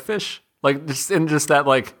to get a fish. Like, just that,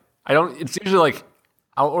 like, I don't. It's usually like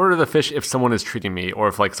I'll order the fish if someone is treating me, or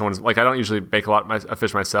if like someone's like, I don't usually bake a lot of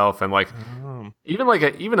fish myself, and like even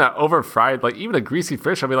a over fried, like even a greasy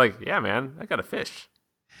fish, I'll be like, yeah, man, I got a fish.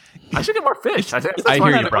 I should get more fish. I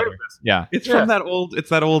hear you, brother. Yeah. It's from that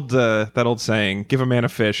old saying, give a man a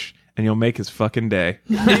fish and you'll make his fucking day.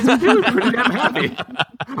 He's really pretty damn happy.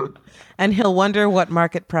 and he'll wonder what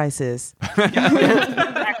market price is.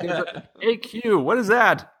 AQ, what is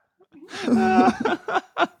that?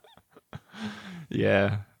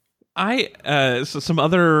 Yeah. So some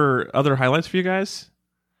other highlights for you guys.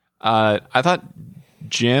 I thought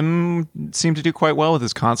Jim seemed to do quite well with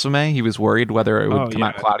his consomme. He was worried whether it would come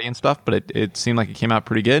out cloudy and stuff, but it seemed like it came out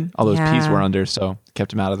pretty good. All those peas were under, so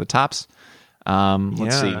kept him out of the tops.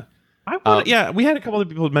 Let's see. We had a couple of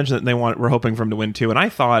people who mentioned that were hoping for him to win too, and I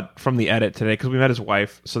thought from the edit today, because we met his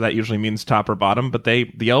wife, so that usually means top or bottom, but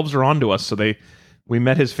the elves are onto us, so we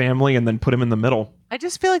met his family and then put him in the middle. I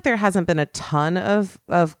just feel like there hasn't been a ton of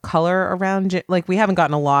color around Jim. Like, we haven't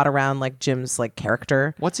gotten a lot around like Jim's like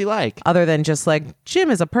character. What's he like? Other than just like Jim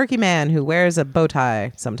is a perky man who wears a bow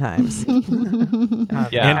tie sometimes. And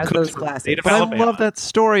has cooks those for glasses. State of But Alabama. I love that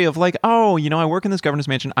story of like, I work in this governor's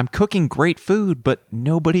mansion. I'm cooking great food, but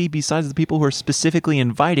nobody besides the people who are specifically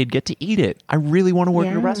invited get to eat it. I really want to work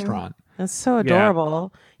in a restaurant. That's so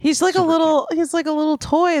adorable. He's like a little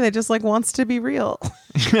toy that just like wants to be real.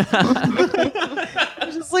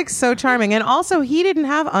 It's just like so charming. And also he didn't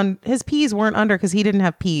have his peas weren't under because he didn't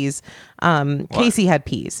have peas. Casey had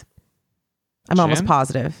peas. I'm almost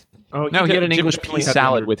positive. Oh, No, he had an Jim English definitely pea had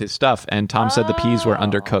salad the- with his stuff, and Tom said the peas were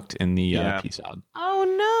undercooked in the pea salad.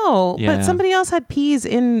 Oh no. Yeah. But somebody else had peas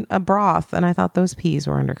in a broth and I thought those peas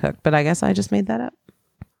were undercooked. But I guess I just made that up.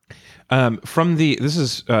 This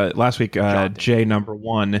is last week. Jay number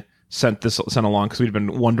one sent along because we'd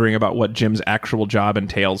been wondering about what Jim's actual job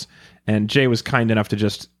entails, and Jay was kind enough to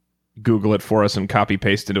just Google it for us and copy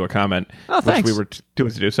paste into a comment, Oh, thanks. which we were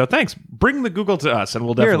doing to do. So thanks. Bring the Google to us, and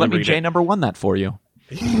we'll definitely Here, let me read J it. number one that for you.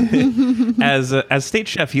 As state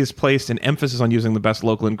chef, he has placed an emphasis on using the best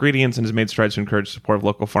local ingredients and has made strides to encourage support of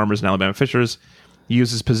local farmers and Alabama fishers. He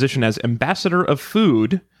uses his position as ambassador of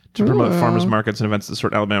food to promote farmers markets and events that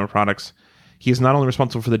sort Alabama products. He is not only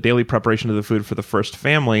responsible for the daily preparation of the food for the first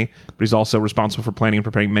family, but he's also responsible for planning and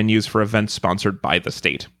preparing menus for events sponsored by the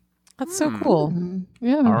state. That's so cool.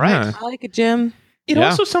 Yeah. All right. Yeah. I like it, Jim. It Yeah.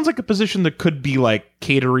 also sounds like a position that could be like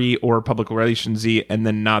catery or public relationsy, and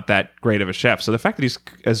then not that great of a chef. So the fact that he's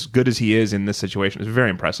as good as he is in this situation is very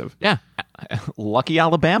impressive. Yeah. Lucky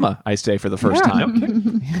Alabama, I say for the first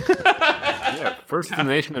time. Yeah, first in the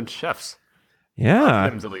nation of chefs. Yeah.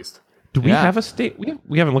 Tims at least. Do we Yeah. have a state?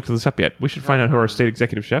 We haven't looked this up yet. We should find out who our state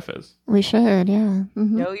executive chef is. We should, yeah.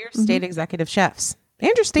 Mhm. Know your state executive chefs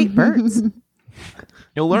and your state birds.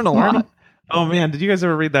 You'll learn a lot. Oh man, did you guys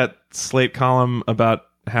ever read that Slate column about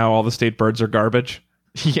how all the state birds are garbage?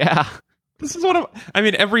 Yeah. This is I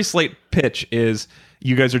mean, every Slate pitch is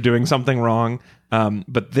you guys are doing something wrong.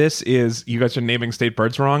 But this is you guys are naming state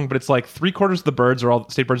birds wrong. But it's like 3/4 of the birds are all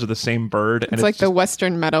state birds are the same bird. It's like the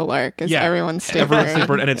Western meadowlark is everyone's state everyone's bird. state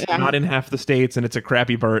bird, and it's not in half the states, and it's a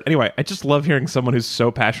crappy bird. Anyway, I just love hearing someone who's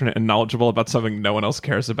so passionate and knowledgeable about something no one else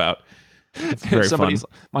cares about. It's very fun.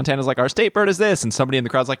 Montana's like, our state bird is this, and somebody in the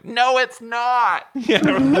crowd's like, no, it's not.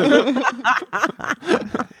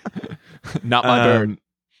 Not my bird.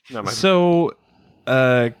 So,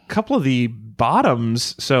 a couple of the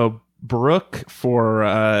bottoms. So, Brooke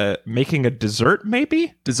for making a dessert,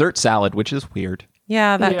 maybe? Dessert salad, which is weird.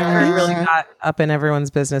 Yeah, that Yeah. really got up in everyone's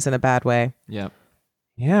business in a bad way. Yeah.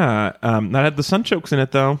 Yeah. That had the sunchokes in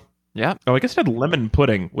it, though. Yeah. Oh, I guess it had lemon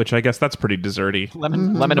pudding, which I guess that's pretty desserty.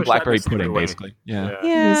 Lemon and Push blackberry that pudding, away. basically. Yeah.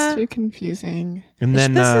 Yeah. It's too confusing. And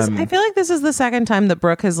then I feel like this is the second time that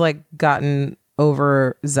Brooke has like gotten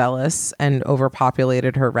overzealous and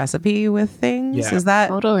overpopulated her recipe with things. Yeah. Is that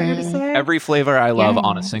Totally. fair to say? Every flavor I love Yeah.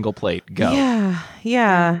 on a single plate. Go.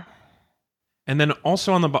 Yeah. and then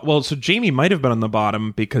also on the well, so Jamie might have been on the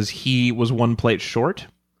bottom because he was one plate short.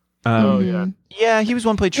 Oh yeah. Yeah, he was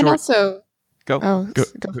one plate And short. also, Go.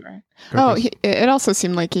 go for it. It also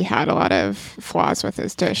seemed like he had a lot of flaws with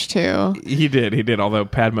his dish too. He did. Although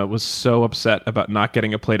Padma was so upset about not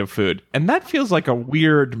getting a plate of food, and that feels like a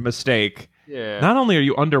weird mistake. Yeah. Not only are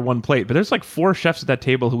you under one plate, but there's like 4 chefs at that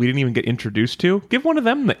table who we didn't even get introduced to. Give one of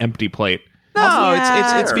them the empty plate. No,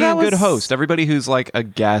 Yeah, it's being a that good was- host. Everybody who's like a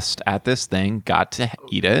guest at this thing got to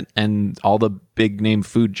eat it, and all the big name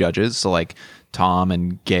food judges, so like Tom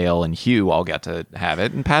and Gail and Hugh, all got to have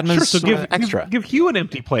it, and Padma's Sure, so give extra. Give Hugh an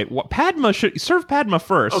empty plate. What Padma should serve Padma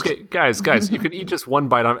first. Okay, guys, you can eat just one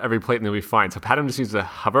bite on every plate and they'll be fine. So Padma just needs to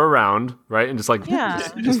hover around, right, and just like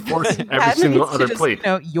just force every Padma single needs to other just, plate.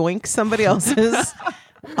 yoink somebody else's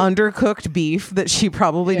undercooked beef that she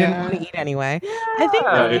probably didn't Yeah. want to eat anyway. I think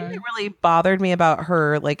the thing that really bothered me about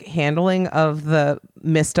her like handling of the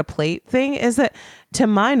missed a plate thing is that, to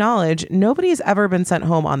my knowledge, nobody's ever been sent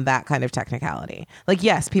home on that kind of technicality. Like,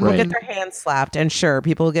 yes, people Right. get their hands slapped, and sure,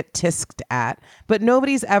 people get tisked at, but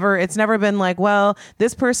it's never been like, well,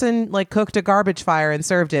 this person like cooked a garbage fire and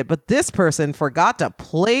served it, but this person forgot to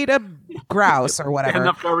plate a grouse or whatever.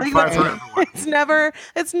 Enough garbage Like, fire for everyone.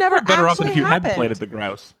 It's never Better off than actually if you happened. had plated the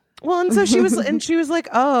grouse. Well, and so she was like,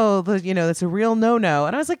 oh, it's a real no.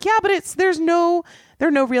 And I was like, yeah, but there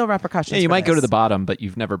are no real repercussions. Yeah, you for might go to this. the bottom, but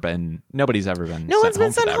nobody's ever been. No one's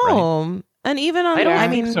been for sent that, right? home. And even on, I don't I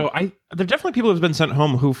think mean, so. There are definitely people who've been sent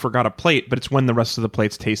home who forgot a plate, but it's when the rest of the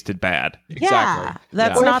plates tasted bad. yeah, Exactly.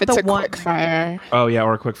 that's Or not if it's the a one. quick fire. Oh yeah,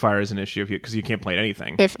 or a quick fire is an issue because you can't plate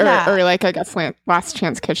anything. Yeah. Or like I guess Last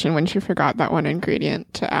Chance Kitchen when she forgot that one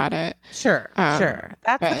ingredient to add it. Sure. That's the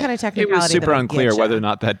but kind of It technicality. was super that I unclear get whether ya. or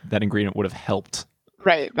not that ingredient would have helped.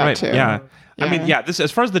 Right, that Right. too. Yeah. I mean, Yeah. this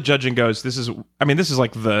as far as the judging goes, this is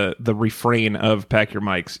like the refrain of Pack Your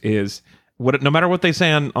Mics is no matter what they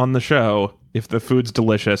say on the show, if the food's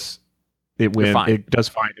delicious, it wins. fine. It does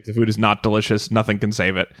fine. If the food is not delicious, nothing can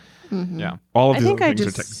save it. Yeah. All of I these think other I things are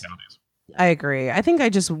just- technicalities. I agree. I think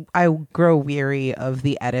I grow weary of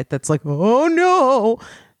the edit that's like, oh no.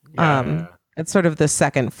 It's sort of the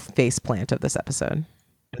second face plant of this episode.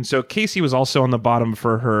 And so Casey was also on the bottom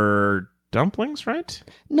for her dumplings, right?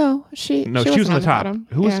 No, she No, she was on the top. bottom.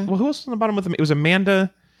 Who was Yeah. who else on the bottom with them? It was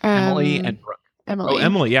Amanda. Emily and Brooke. Emily. Oh,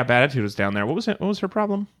 Emily. Yeah, bad attitude was down there. What was her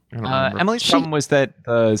problem? I don't remember. Emily's problem was that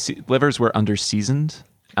the livers were under seasoned.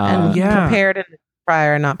 And yeah. prepared in the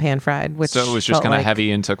fryer, not pan fried, which So it was just felt kind of like-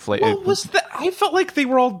 heavy and took flavor. What was that? I felt like they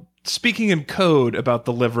were all speaking in code about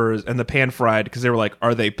the livers and the pan fried because they were like,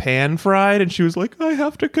 "Are they pan fried?" And she was like, "I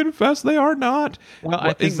have to confess, they are not." Well, I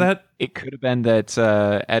What- think is that? it could have been that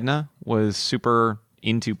Edna was super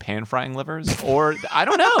into pan frying livers, or I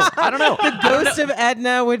don't know. Ghost of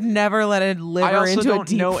Edna would never let a I liver also into a don't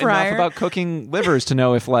deep know fryer. enough about cooking livers to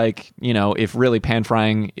know if if really pan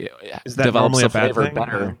frying Is that develops normally a a bad flavor thing?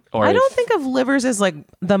 better. Or I if- don't think of livers as like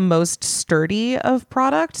the most sturdy of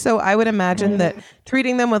product, so I would imagine that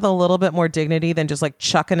treating them with a little bit more dignity than just like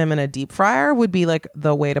chucking them in a deep fryer would be like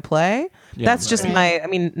the way to play. That's just I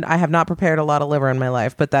mean, I have not prepared a lot of liver in my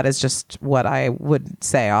life, but that is just what I would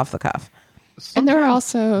say off the cuff. And there were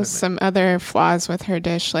also some other flaws with her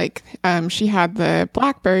dish. Like she had the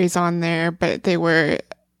blackberries on there, but they were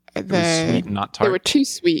sweet and not tart. They were too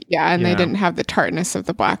sweet, and they Yeah. didn't have the tartness of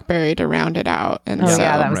the blackberry to round it out. And Oh so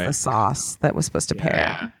yeah, that was right. the sauce that was supposed to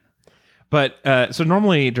pair. But so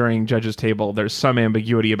normally during Judge's Table, there's some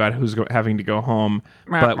ambiguity about who's having to go home.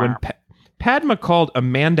 But when Padma called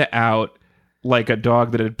Amanda out like a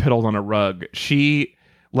dog that had piddled on a rug, she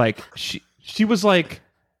was like,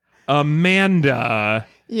 Amanda.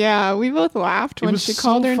 Yeah, we both laughed when was she so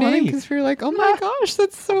called her name funny. because we were like, "Oh my gosh,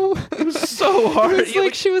 that's so." It was so hard. It was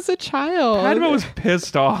like she was a child. Padma was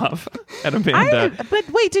pissed off at Amanda. But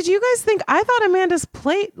wait, did you guys think? I thought Amanda's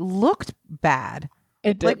plate looked bad.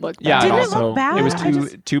 It did look. Yeah, Didn't and it look also bad? it was I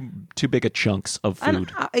too big a chunks of And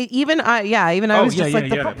food. I was just like,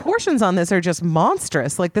 the yeah. proportions on this are just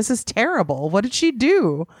monstrous. Like, this is terrible. What did she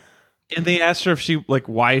do? And they asked her if she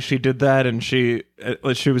why she did that, and she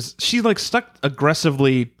stuck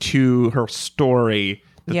aggressively to her story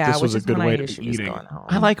that Yeah, this was a which is good when I way knew to she was eating. going home.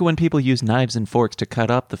 I like it when people use knives and forks to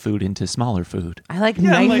cut up the food into smaller food. I like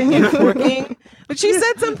knifing and forking. But she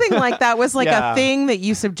said something like that was like Yeah. a thing that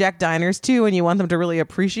you subject diners to and you want them to really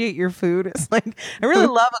appreciate your food. It's like, I really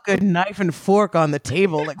love a good knife and fork on the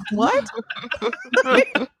table. Like, what?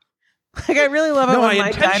 Like, I really love it No, when I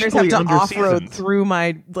my diners have to intentionally off-road underseasoned. through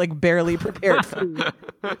my like barely prepared food.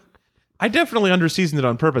 I definitely underseasoned it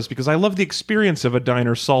on purpose because I love the experience of a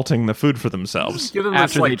diner salting the food for themselves. Give them this,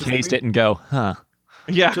 After they just taste it and go, huh?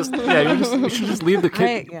 Yeah, you should just leave the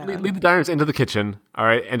Right, yeah. lead the diners into the kitchen, all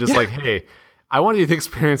right, and just like, hey, I want you the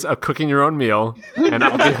experience of cooking your own meal, and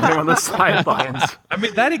I'll be here on the sidelines. I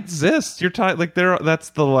mean that exists. You're talking like there.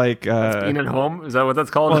 That's the like. Being at home, is that what that's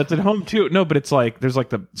called? Well, it's at home too. No, but it's like there's like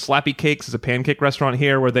the Slappy Cakes is a pancake restaurant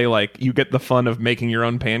here where they like you get the fun of making your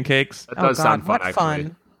own pancakes. that Oh does God, sound fun. what Actually.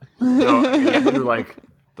 fun. So, you're like,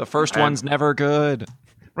 The first one's never good.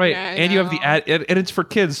 Right, Yeah, I and you have the know. and it's for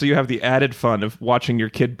kids, so you have the added fun of watching your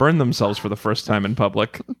kid burn themselves for the first time in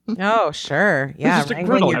public. Oh, sure. Yeah, just a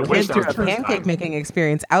wrangling griddle. your I wish kid that through was a the first pancake time. making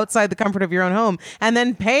experience outside the comfort of your own home and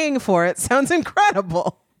then paying for it sounds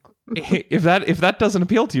incredible. If that doesn't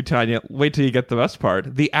appeal to you, Tanya, wait till you get the best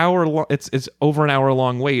part. The hour long, it's over an hour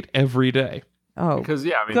long wait every day. Oh, because I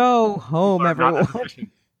mean, go home, people are not everyone. efficient,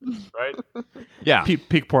 right? Yeah,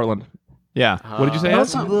 Peak Portland. yeah. What did you say? Ed?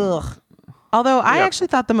 Ugh. Although I actually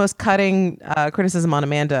thought the most cutting criticism on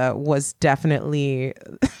Amanda was definitely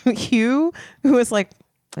Hugh, who was like,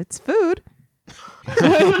 "It's food."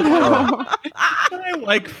 I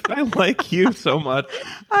like you so much.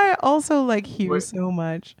 I also like Hugh so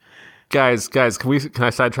much. Guys, can I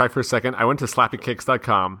sidetrack for a second? I went to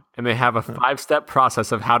slappykicks.com and they have a 5-step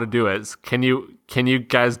process of how to do it. Can you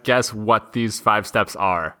guys guess what these 5 steps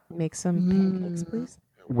are? Make some pancakes, please.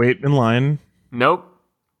 Wait in line. Nope.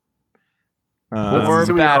 Or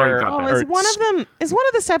So we batter. already got Oh, there. is one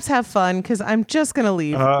of the steps have fun? Because I'm just gonna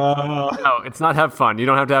leave. No, it's not have fun. You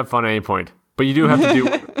don't have to have fun at any point, but you do have to do.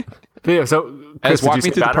 Yeah, so, Chris, As did walk you me say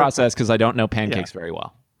through the batter? process because I don't know pancakes very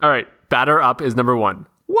well. All right, batter up is number 1.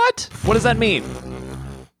 What? What does that mean?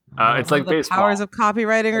 It's like The baseball. powers of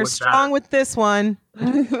copywriting are What's strong that? with this one.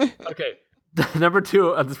 Okay. Number 2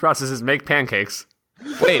 of this process is make pancakes.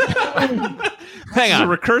 Wait. Hang It's a on.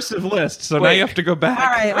 recursive list, so now Wait. you have to go back. All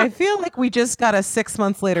right, I feel like we just got a 6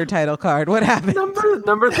 months later title card. What happened?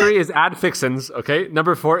 Number 3 is add fixins. Okay.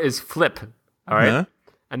 Number 4 is flip. All right. Huh?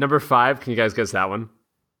 And number 5, can you guys guess that one?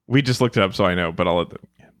 We just looked it up, so I know, but I'll let them.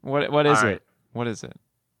 What is All right. it? What is it?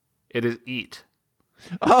 It is eat.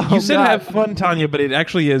 Oh, You said have fun, Tanya, but it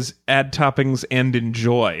actually is add toppings and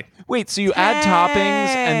enjoy. Wait, so you add toppings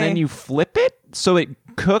and then you flip it so it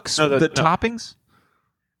cooks No, the no. toppings?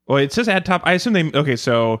 Well, it says add top. I assume they. Okay,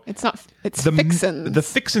 so It's not. It's the fixins. the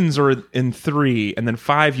fixins are in 3, and then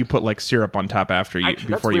 5 you put like syrup on top after you Actually,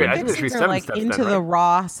 that's before you. weird. I think there should be Fixins are 7 like steps into then, the right?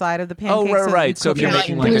 raw side of the pancake. Oh, right, that right. you So if cook you're it like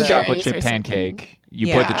making into like a the- chocolate blueberries chip or something. pancake, you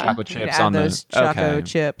put the Yeah, chocolate you could chips add on those the choco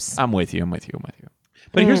chips. I'm with you.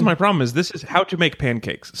 But here's my problem: is this is how to make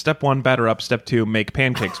pancakes. Step 1, batter up. Step 2, make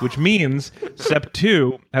pancakes. Which means step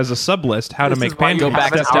 2 has a sub list: how to This make is why you pancakes. Go back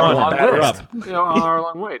have to an step hour-long one, batter list. up. You know, an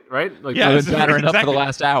hour-long wait, right? Like, Yeah, I've it's been battering up for the exactly-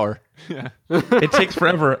 last hour. It takes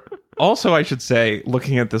forever. Also, I should say,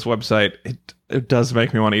 looking at this website, it does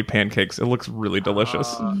make me want to eat pancakes. It looks really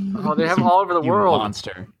delicious. They have them all over the You world.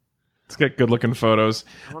 monster. It's got good looking photos.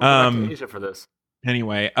 I want to go back to Asia for this.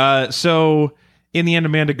 Anyway, so in the end,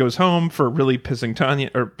 Amanda goes home for really pissing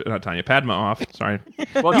Padma off. Sorry.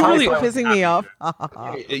 Well, You're really- really pissing me off.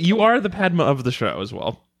 You are the Padma of the show as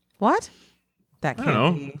well. What? That I can't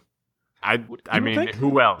don't know. be. I mean, think?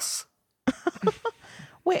 who else?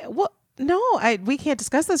 Wait, what? No, we can't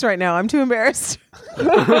discuss this right now. I'm too embarrassed.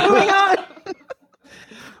 Moving on.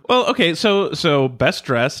 Well, okay, so best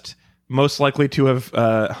dressed, most likely to have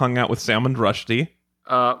hung out with Sam and Rushdie.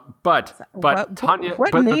 But Tanya.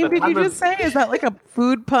 What but name the did you Padma- just say? Is that like a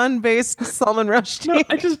food pun based Salman Rushdie?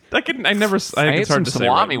 No, I never. I ate It's hard some to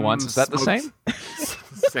salami say. Right? once. Is that the same?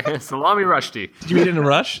 Salami Rushdie. Did you eat in a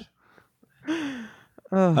rush?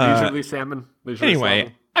 Leisurely salmon. Leisurely Anyway,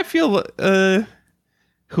 salmon. I feel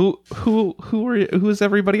who is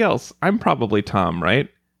everybody else? I'm probably Tom, right?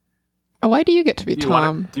 Oh, why do you get to be Do you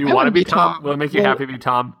Tom? want to I wanna be Tom? Will it make you happy to be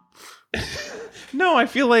Tom? No, I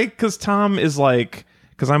feel like because Tom is like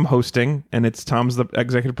because I'm hosting and it's Tom's the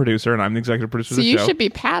executive producer and I'm the executive producer So of the you show. should be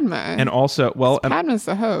Padma. And also, Padma's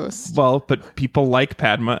the host. but people like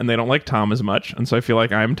Padma and they don't like Tom as much, and so I feel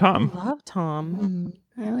like I'm Tom. Love Tom.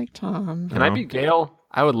 I like Tom. Can I be Gail?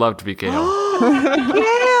 I would love to be Gail.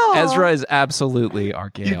 Gail. Ezra is absolutely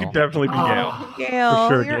our You could Gale. definitely be Gail. Gail.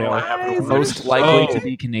 For sure, your Gail. eyes are Most likely Oh. to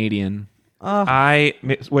be Canadian. Oh, I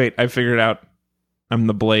figured it out. I'm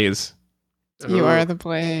the Blaze. You are the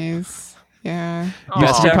Blaze. Yeah. Best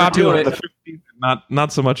Used to be ever popular do in it. the 50s,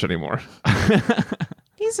 not so much anymore.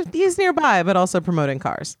 he's nearby, but also promoting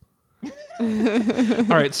cars. All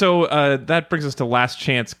right, so that brings us to Last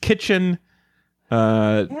Chance Kitchen,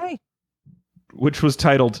 Hey. which was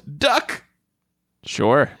titled Duck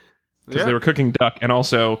Sure. because they were cooking duck, and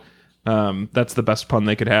also that's the best pun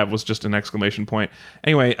they could have was just an exclamation point.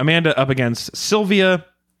 Anyway, Amanda up against Sylvia.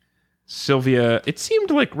 Sylvia, it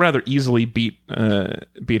seemed like rather easily beat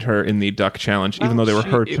her in the duck challenge, even though they were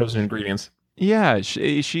her chosen ingredients. Yeah,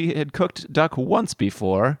 she had cooked duck once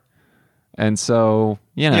before, and so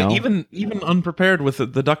Yeah, even unprepared with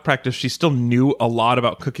the duck practice, she still knew a lot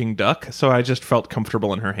about cooking duck. So I just felt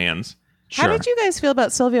comfortable in her hands. How did you guys feel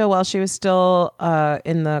about Sylvia while she was still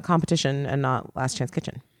in the competition and not Last Chance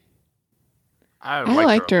Kitchen? I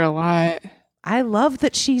liked her a lot. I love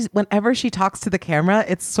that whenever she talks to the camera,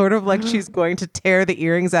 it's sort of like she's going to tear the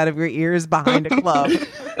earrings out of your ears behind a club.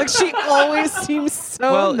 Like she always seems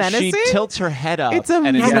so menacing. she tilts her head up. It's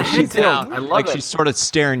and it's like amazing. she tilts, I love like it. she's sort of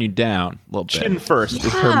staring you down a little bit. Chin first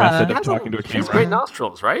is her method of that's a- talking to a She's camera. great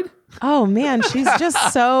nostrils, right? Oh man, she's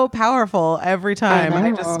just so powerful every time.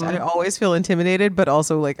 I I always feel intimidated, but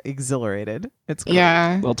also like exhilarated. It's great.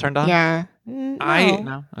 Yeah. Well turned on. Yeah. No.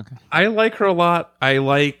 No. Okay. I like her a lot. I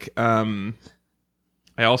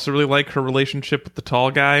also really like her relationship with the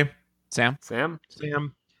tall guy, Sam. Sam?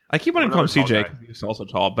 Sam. I keep wanting to call him Another tall CJ guy. because he's also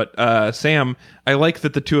tall, but Sam. I like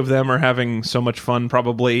that the two of them are having so much fun,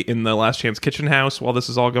 probably in the Last Chance Kitchen house while this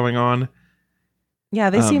is all going on. Yeah,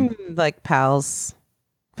 they seem like pals,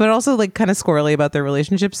 but also like kind of squirrely about their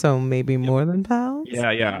relationship. So maybe more than pals. Yeah.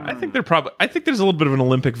 I think I think there's a little bit of an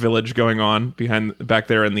Olympic village going on back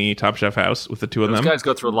there in the Top Chef house with the two of Those them. guys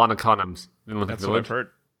go through a lot of condoms. In Olympic That's what Village. I've heard.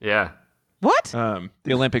 Yeah. What?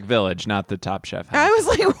 The Olympic Village, not the Top Chef. I house. was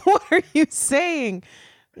like, what are you saying?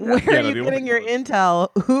 Where Yeah, are no, you the getting your intel?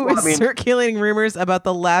 Who Well, is I mean- circulating rumors about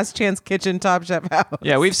the Last Chance Kitchen Top Chef house?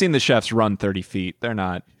 Yeah, we've seen the chefs run 30 feet. They're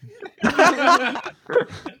not.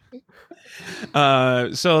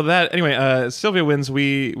 So that anyway, Sylvia wins.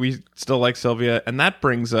 We still like Sylvia, and that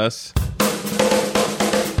brings us.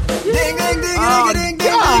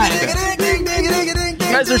 You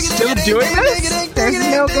guys are still doing this? There's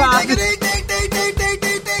no God.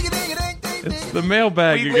 It's the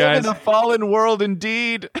mailbag, We you live guys. in a fallen world,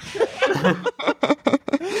 indeed.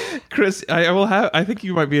 Chris, I think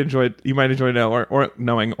you might be enjoyed. You might enjoy now, or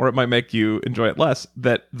knowing, or it might make you enjoy it less.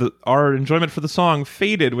 That our enjoyment for the song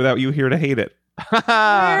faded without you here to hate it.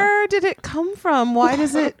 Where did it come from? Why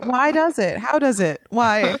does it? How does it?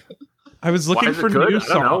 Why? I was looking is it for good? I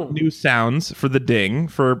don't know. new sounds for the ding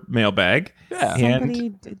for mailbag. Yeah. Somebody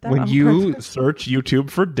And did that when on you purpose. search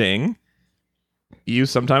YouTube for ding, you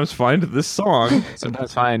sometimes find this song.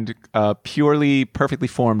 Sometimes find purely perfectly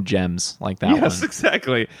formed gems like that Yes, one.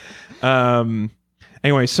 exactly.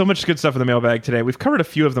 Anyway, so much good stuff in the mailbag today. We've covered a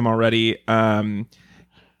few of them already.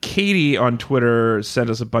 Katie on Twitter sent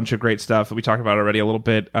us a bunch of great stuff that we talked about already a little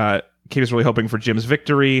bit. Katie's really hoping for Jim's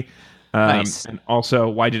victory. Nice. And also,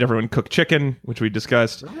 why did everyone cook chicken, which we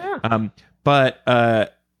discussed.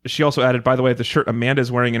 But she also added, by the way, the shirt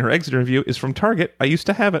Amanda's wearing in her exit interview is from Target. I used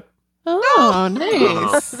to have it. Oh,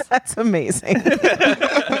 nice. That's amazing.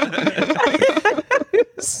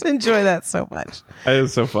 Just enjoy that so much. It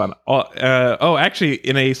was so fun. Actually,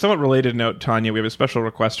 in a somewhat related note, Tanya, we have a special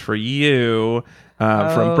request for you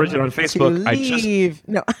from Bridget on Facebook.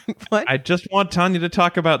 What? I just want Tanya to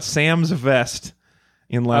talk about Sam's vest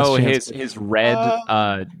in Last Chance. his red.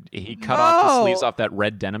 He cut off the sleeves off that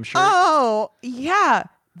red denim shirt. Oh, yeah.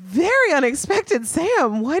 Very unexpected,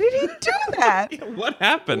 Sam. Why did he do that? What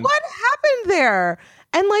happened? What happened there?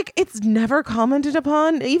 And like, it's never commented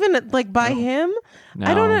upon, even like by him. No.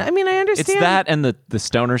 I don't know. I mean, I understand. It's that and the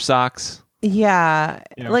stoner socks. Yeah.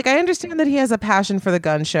 Like, I understand that he has a passion for the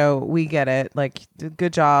gun show. We get it. Like,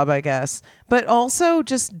 good job, I guess. But also,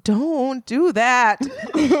 just don't do that.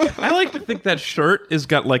 I like to think that shirt has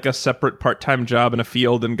got like a separate part-time job in a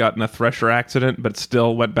field and got in a thresher accident, but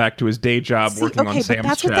still went back to his day job working on Sam's but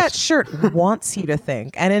that's chest. what that shirt wants you to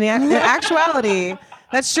think. And in actuality,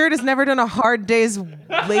 that shirt has never done a hard day's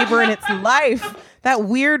labor in its life. That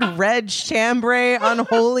weird red chambray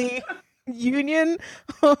unholy union.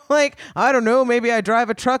 Like, I don't know, maybe I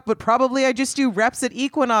drive a truck, but probably I just do reps at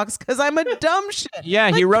Equinox because I'm a dumb shit. Yeah,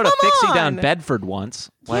 like, he rode a fixie on. down Bedford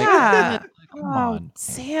once. Like, Yeah. come on.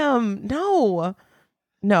 Sam, no.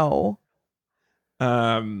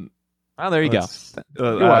 Oh, there you go.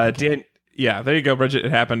 There you go, Bridget.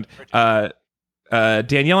 It happened.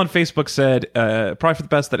 Danielle on Facebook said, probably for the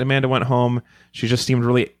best that Amanda went home. She just seemed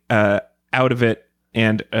really out of it,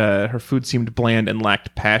 and her food seemed bland and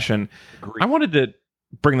lacked passion. I wanted to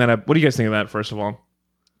bring that up. What do you guys think of that, first of all?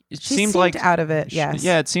 It She seemed seemed like out of it, yes.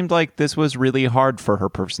 Yeah, it seemed like this was really hard for her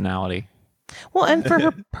personality. Well, and for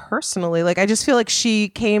her personally, like, I just feel like she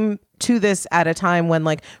came to this at a time when,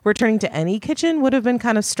 like, returning to any kitchen would have been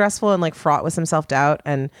kind of stressful and, like, fraught with some self-doubt.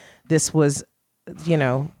 And this was, you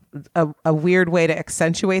know, a weird way to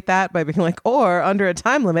accentuate that by being like, or under a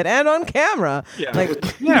time limit and on camera. Yeah.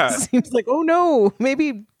 Like, Yeah. it seems like, oh no,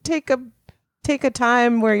 maybe take a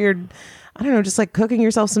time where you're, I don't know, just like cooking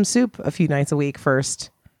yourself some soup a few nights a week first.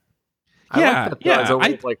 Yeah,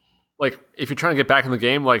 Like if you're trying to get back in the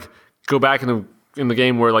game, like go back in the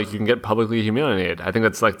game where like you can get publicly humiliated. I think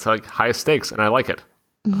that's like highest stakes, and I like it.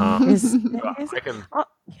 I can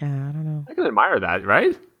don't know. I can admire that,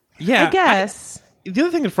 right? Yeah, I guess. The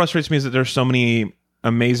other thing that frustrates me is that there's so many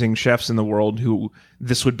amazing chefs in the world who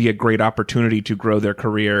this would be a great opportunity to grow their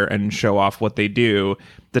career and show off what they do,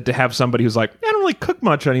 that to have somebody who's like, I don't really cook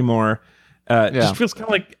much anymore, just feels kind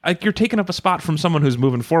of like you're taking up a spot from someone who's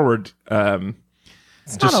moving forward.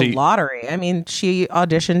 It's not a lottery. I mean, she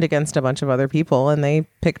auditioned against a bunch of other people and they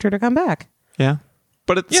picked her to come back. Yeah.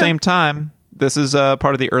 But at the same time, this is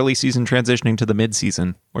part of the early season transitioning to the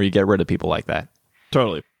mid-season where you get rid of people like that.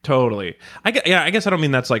 Totally. I guess I don't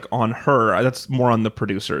mean that's like on her. That's more on the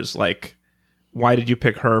producers. Like, why did you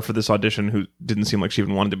pick her for this audition who didn't seem like she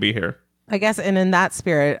even wanted to be here? I guess, and in that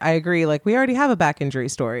spirit, I agree. Like, we already have a back injury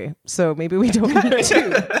story, so maybe we don't need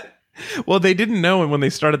to. Well, they didn't know when they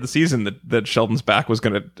started the season that Sheldon's back was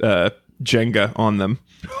going to Jenga on them.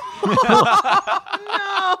 No.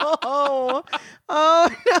 Oh,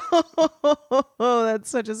 no. That's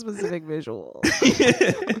such a specific visual.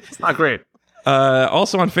 It's not great.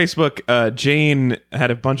 Also on Facebook, Jane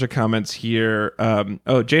had a bunch of comments here.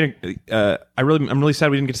 Jane, I'm really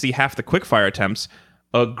sad we didn't get to see half the quickfire attempts.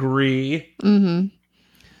 Agree.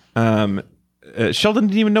 Mm-hmm. Sheldon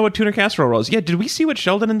didn't even know what tuna casserole was. Yeah, did we see what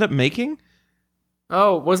Sheldon ended up making?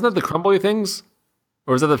 Oh, wasn't that the crumbly things?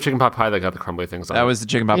 Or was that the chicken pot pie that got the crumbly things on That it? was the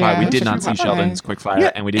chicken pot Yeah, pie. We did chicken not see pot pie. Sheldon's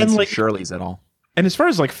quickfire, and we didn't see Shirley's at all. And as far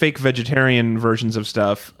as like fake vegetarian versions of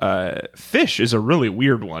stuff, fish is a really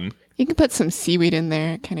weird one. You can put some seaweed in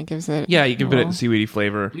there. It kind of gives it. Yeah, you can put it in seaweedy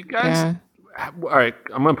flavor. You guys, Yeah. all right,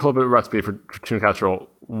 I'm going to pull up a recipe for tuna casserole.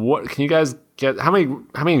 What can you guys get? How many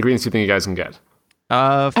ingredients do you think you guys can get?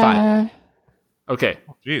 5. Okay.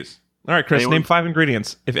 Jeez. All right, Chris, Anyone? name 5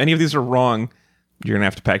 ingredients. If any of these are wrong, you're going to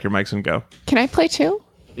have to pack your mics and go. Can I play too?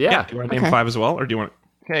 Yeah. Do you want to name Okay. 5 as well, or do you want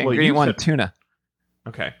Okay, Well, ingredient you 1, said- tuna.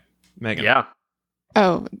 Okay. Megan. Yeah.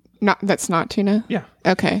 Oh, that's not tuna? Yeah.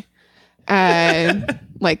 Okay.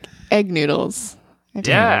 Like egg noodles. I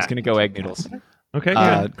think. I was going to go egg noodles. Okay,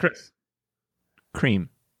 Uh, good. Chris. Cream.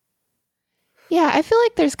 Yeah, I feel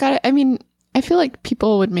like there's got to, I mean, I feel like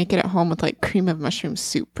people would make it at home with like cream of mushroom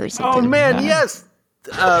soup or something. Oh, man, like that. yes.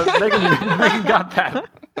 Megan got that.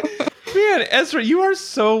 Man, Ezra, you are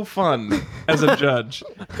so fun as a judge.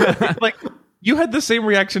 Like, you had the same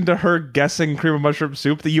reaction to her guessing cream of mushroom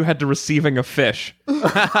soup that you had to receiving a fish.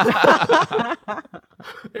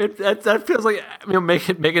 That feels like,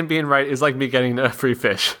 Megan being right is like me getting a free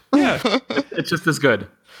fish. Yeah. It's just as good.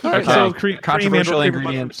 All right, Okay. so cream Controversial and cream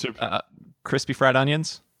of ingredient, mushroom soup. crispy fried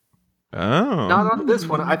onions. Oh. Not on this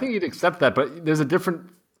one. I think you'd accept that, but there's a different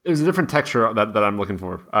texture that I'm looking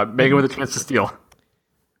for. Megan with a chance to steal.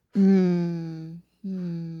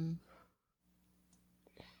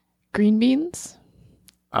 Green beans?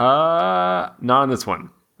 Not on this one.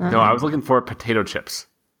 No, I was looking for potato chips.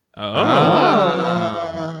 Whoa.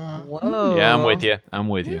 Yeah, I'm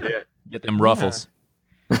with you. Get them ruffles.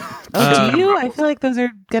 Oh, do you? I feel like those are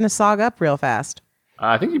gonna sog up real fast.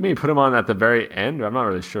 I think you may put them on at the very end. I'm not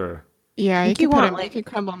really sure. Yeah, you think you could want, you could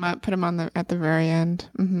crumble them up, put them at the very end.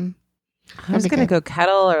 Mm-hmm. I was gonna go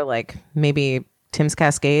kettle or like maybe Tim's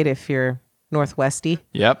Cascade if you're Northwesty.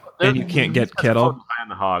 Yep. And you can't get kettle. High on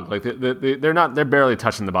the hog. Like they're barely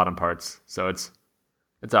touching the bottom parts, so it's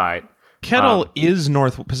all right. Kettle is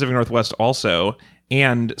Pacific Northwest also,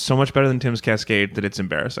 and so much better than Tim's Cascade that it's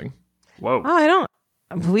embarrassing. Whoa. Oh, I don't.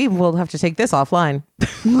 We will have to take this offline.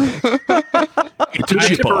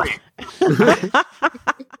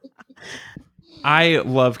 I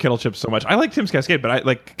love kettle chips so much. I like Tim's Cascade, but I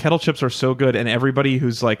like kettle chips are so good, and everybody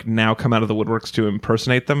who's like now come out of the woodworks to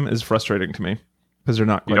impersonate them is frustrating to me because they're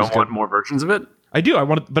not. You don't want more versions of it? I do. I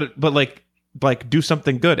want, but like do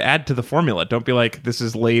something good. Add to the formula. Don't be like this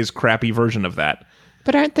is Lay's crappy version of that.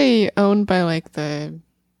 But aren't they owned by like the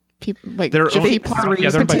people like They're Jiffy owned- Pop? yeah,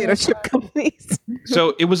 they're by- Potato chip companies.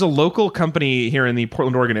 So it was a local company here in the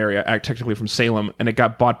Portland, Oregon area, technically from Salem, and it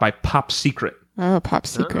got bought by Pop Secret. Oh, Pop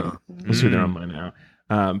Secret. We'll see who they're owned by now.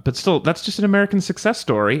 But still, that's just an American success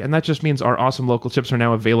story, and that just means our awesome local chips are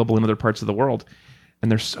now available in other parts of the world,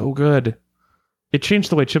 and they're so good. It changed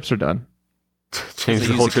the way chips are done. Change They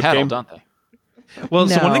the use whole a chip kettle, game. don't they? Well,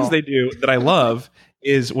 so one of the No. things they do that I love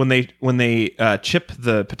is when they chip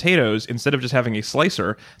the potatoes, instead of just having a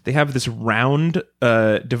slicer, they have this round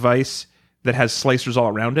device that has slicers all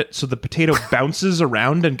around it, so the potato bounces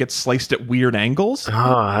around and gets sliced at weird angles,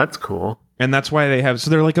 Oh, that's cool. and that's why they have. So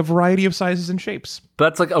they're like a variety of sizes and shapes. But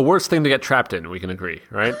that's like a worse thing to get trapped in. We can agree,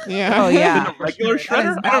 right? Yeah. Oh yeah. Regular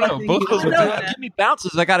shredder? I don't know. Both of those would Give me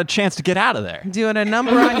bounces. I got a chance to get out of there. Doing a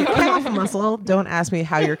number on your calf muscle. Don't ask me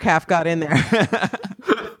how your calf got in there.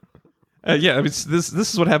 yeah, I mean, this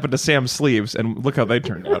is what happened to Sam's sleeves, and look how they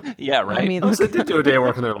turned out. Yeah, right. I mean, They did do a day of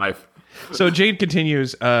work in their life. So Jane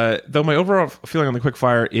continues, though my overall feeling on the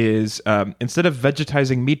quickfire is instead of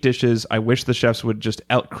vegetizing meat dishes, I wish the chefs would just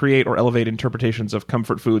create or elevate interpretations of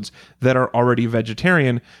comfort foods that are already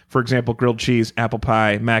vegetarian. For example, grilled cheese, apple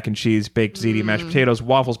pie, mac and cheese, baked ziti, mashed potatoes,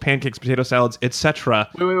 waffles, pancakes, potato salads, etc.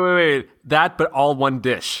 Wait. That, but all one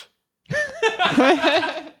dish.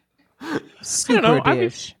 super I mean-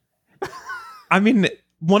 dish. I mean,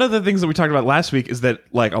 one of the things that we talked about last week is that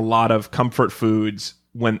like a lot of comfort foods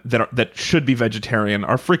that should be vegetarian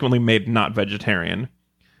are frequently made not vegetarian.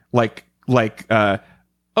 Like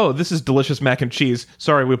oh, this is delicious mac and cheese.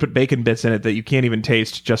 Sorry, we put bacon bits in it that you can't even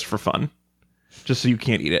taste just for fun. Just so you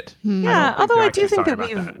can't eat it. Yeah, although they're I do actually think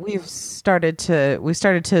sorry that about we've started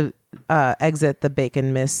to exit the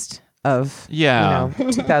bacon mist of Yeah.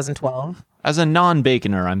 2012. As a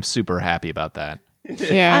non-baconer, I'm super happy about that.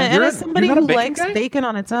 Yeah. And as somebody you're not a who bacon likes guy? bacon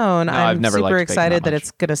on its own, No, I've I'm never super liked bacon excited that that much.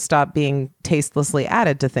 it's going to stop being tastelessly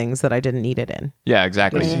added to things that I didn't need it in. Yeah,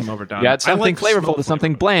 exactly. Seem overdone. Yeah, it's I something like flavorful smoked to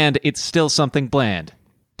something bland. It's still something bland.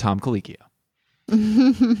 Tom Colicchio. I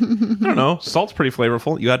don't know. Salt's pretty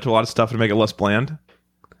flavorful. You add to a lot of stuff to make it less bland.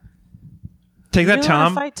 Take that, You wanna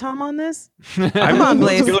Tom. fight Tom on this? Come on,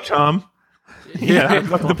 Blaze. Go, Tom. Yeah,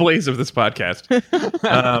 the Blaze of this podcast.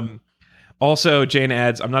 Also, Jane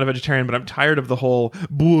adds, I'm not a vegetarian, but I'm tired of the whole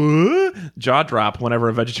jaw drop whenever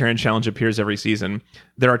a vegetarian challenge appears every season.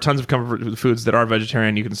 There are tons of comfort foods that are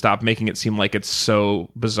vegetarian. You can stop making it seem like it's so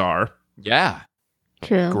bizarre. Yeah,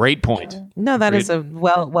 True. great point. No, that is a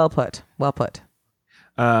well put. Well put.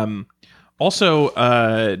 Also,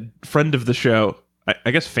 friend of the show, I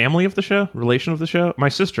guess family of the show, relation of the show, my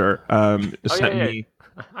sister sent yeah. me.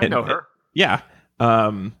 I know her. Yeah.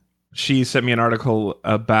 She sent me an article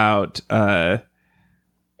about oh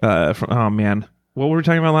man, what were we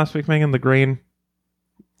talking about last week, Megan? The grain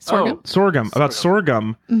Sorghum. sorghum. About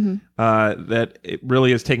sorghum. That it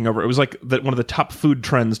really is taking over. It was like one of the top food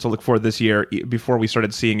trends to look for this year before we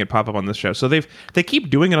started seeing it pop up on this show. So they keep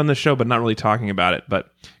doing it on this show, but not really talking about it.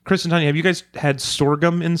 But Chris and Tanya, have you guys had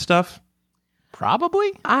sorghum in stuff?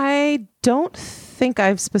 Probably. I don't think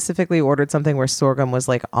I've specifically ordered something where sorghum was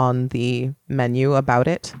like on the menu about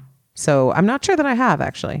it. So I'm not sure that I have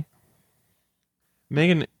actually.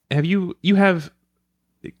 Megan, have you have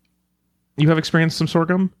experienced some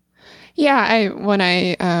sorghum? Yeah, when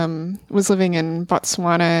I was living in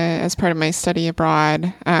Botswana as part of my study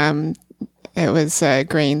abroad, it was a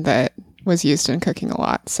grain that was used in cooking a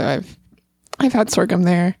lot. So I've had sorghum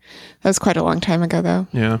there. That was quite a long time ago, though.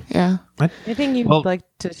 Yeah. Yeah. Anything you'd like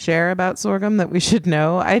to share about sorghum that we should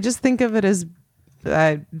know? I just think of it as,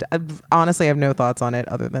 I honestly have no thoughts on it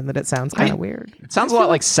other than that it sounds kind of weird. It sounds a lot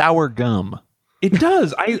like sour gum. It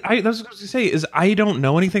does. I that's what I was going to say is I don't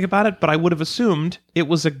know anything about it, but I would have assumed it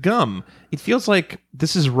was a gum. It feels like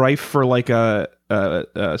this is rife for like a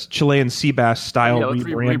Chilean sea bass style let's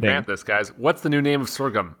rebranding. rebrand this, guys. What's the new name of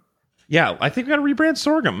sorghum? Yeah, I think we got to rebrand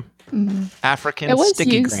sorghum. African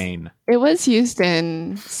sticky grain. It was used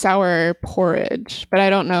in sour porridge, but I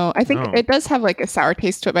don't know. I think it does have like a sour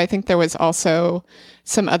taste to it, but I think there was also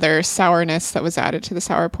some other sourness that was added to the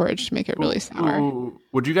sour porridge to make it really sour. Ooh.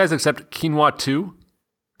 Would you guys accept quinoa 2?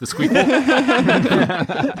 The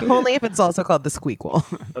squeakle? Only if it's also called the squeakle.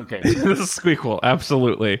 Okay. This is squeakle,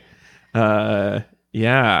 absolutely.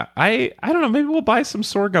 Yeah, I don't know. Maybe we'll buy some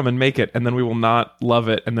sorghum and make it, and then we will not love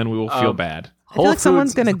it, and then we will feel bad. I feel like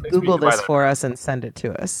someone's going to Google this for us and send it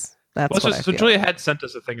to us. That's what I feel. So Julia had sent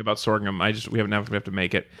us a thing about sorghum. We have to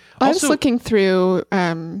make it. I was looking through.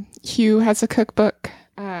 Hugh has a cookbook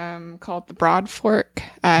called The Broad Fork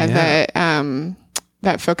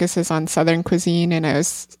that focuses on Southern cuisine, and I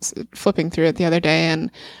was flipping through it the other day, and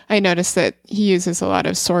I noticed that he uses a lot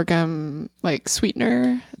of sorghum like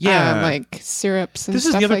sweetener, like syrups and this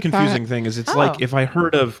stuff is the other like confusing that. thing is it's like if I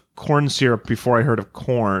heard of corn syrup before I heard of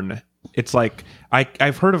corn, it's like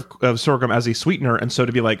I've heard of sorghum as a sweetener, and so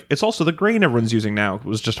to be like it's also the grain everyone's using now, it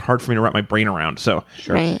was just hard for me to wrap my brain around. So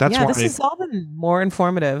that's why this has all been more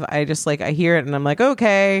informative. I just I hear it and I'm like,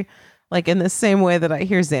 okay. Like in the same way that I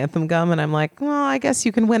hear xanthan gum and I'm like, well, I guess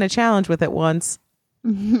you can win a challenge with it once.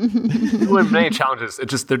 You win many challenges.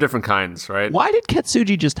 It's just they're different kinds, right? Why did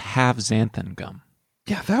Ketsuji just have xanthan gum?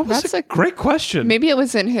 Yeah, that's a great question. Maybe it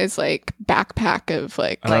was in his like backpack of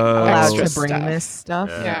like allowed extra to bring stuff. this stuff.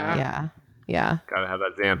 Yeah. Gotta have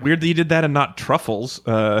that xanthan. Weird that you did that and not truffles.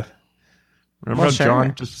 Remember how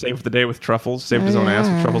John just saved the day with truffles? Saved his own ass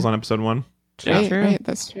with truffles on episode 1? Right,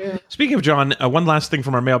 that's true. Speaking of John, one last thing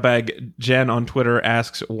from our mailbag. Jen on Twitter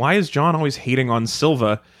asks, why is John always hating on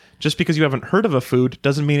Silva? Just because you haven't heard of a food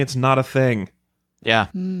doesn't mean it's not a thing. Yeah.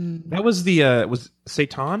 That was was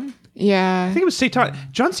seitan? Yeah. I think it was seitan.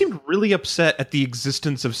 John seemed really upset at the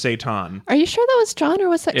existence of seitan. Are you sure that was John or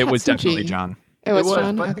was that It Katsuji? was definitely John. It was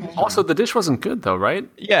John? But Okay. also, the dish wasn't good, though, right?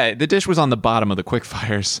 Yeah, the dish was on the bottom of the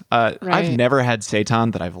quickfires. I've never had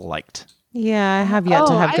seitan that I've liked. Yeah, I have yet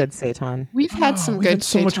to have good seitan. We've had some We've good had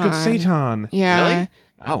so much good seitan. Yeah. Really?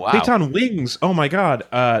 Oh, wow. Seitan wings. Oh my god.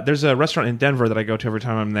 There's a restaurant in Denver that I go to every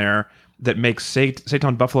time I'm there that makes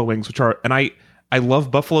seitan buffalo wings, which are, and I love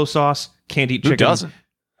buffalo sauce. Can't eat chicken. Who doesn't?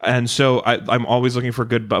 And so I'm always looking for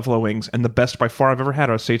good buffalo wings, and the best by far I've ever had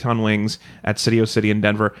are seitan wings at City City in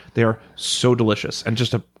Denver. They are so delicious and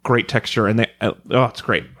just a great texture, and it's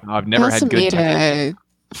great. I've never had good made texture. a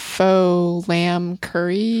faux lamb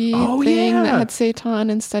curry thing that had seitan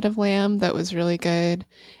instead of lamb that was really good,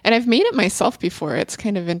 and I've made it myself before. It's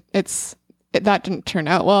kind of that didn't turn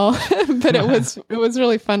out well, but it was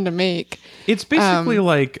really fun to make. It's basically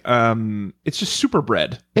like it's just super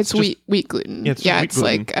bread. It's wheat gluten. It's it's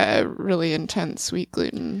like a really intense wheat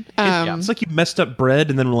gluten. It's like you messed up bread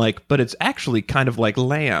and then but it's actually kind of like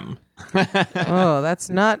lamb. Oh, that's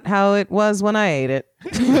not how it was when I ate it.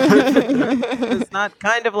 It's not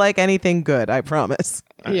kind of like anything good, I promise.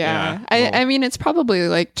 Yeah. I mean, it's probably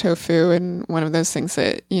like tofu and one of those things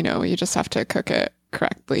that, you just have to cook it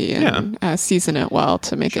correctly and season it well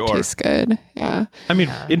to make it taste good. Yeah. I mean,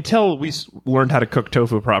 until we learned how to cook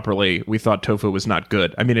tofu properly, we thought tofu was not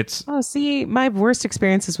good. I mean, it's... Oh, see, my worst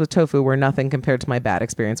experiences with tofu were nothing compared to my bad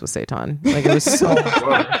experience with seitan. Like, it was so...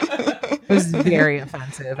 It was very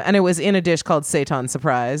offensive. And it was in a dish called seitan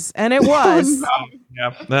surprise. And it was.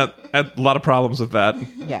 Yeah, that had a lot of problems with that.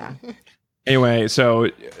 Yeah. Anyway, so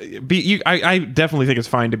I definitely think it's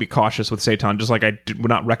fine to be cautious with seitan, just like I would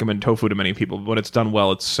not recommend tofu to many people. But when it's done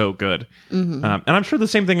well, it's so good. Mm-hmm. And I'm sure the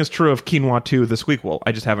same thing is true of quinoa too, the squeakquel.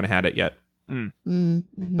 I just haven't had it yet. Mm-hmm.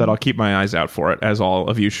 But I'll keep my eyes out for it, as all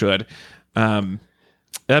of you should.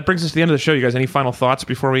 That brings us to the end of the show. You guys, any final thoughts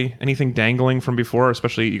before anything dangling from before,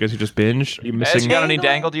 especially you guys who just binged? Are you missing? You got any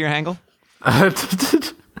dangle to your hangle? I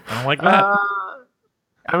don't like that.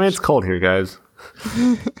 I mean, it's cold here, guys.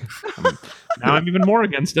 Now I'm even more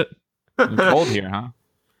against it. It's cold here, huh?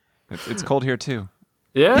 It's cold here too.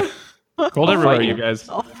 Yeah? Cold everywhere, you guys.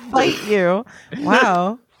 I'll fight you.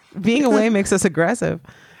 Wow. Being away makes us aggressive.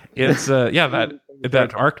 It's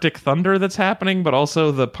that Arctic thunder that's happening, but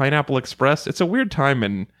also the Pineapple Express. It's a weird time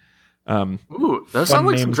in Ooh, those sound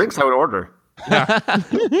like some drinks I would order.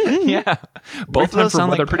 Yeah. Both of those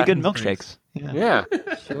sound like pretty good milkshakes. Yeah.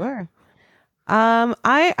 Sure.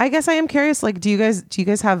 I guess I am curious. Like, do you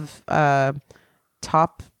guys have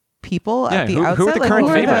top people at the outset? Who are the current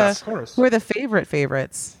favorites? Who are the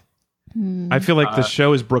favorites? I feel like the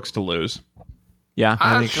show is Brooke's to lose. Yeah.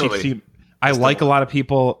 I think I like a lot of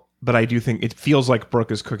people, but I do think it feels like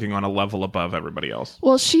Brooke is cooking on a level above everybody else.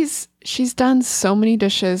 Well, she's done so many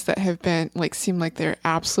dishes that have been like seem like they're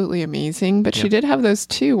absolutely amazing, but she did have those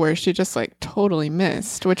two where she just like totally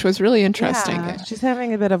missed, which was really interesting. Yeah, she's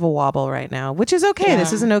having a bit of a wobble right now, which is okay.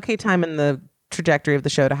 This is an okay time in the trajectory of the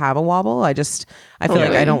show to have a wobble. I feel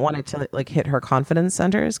like I don't want it to like hit her confidence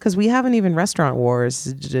centers because we haven't even restaurant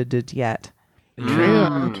wars yet. True.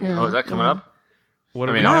 Oh, is that coming up? What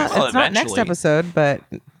I mean, It's not next episode, but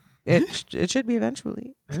it should be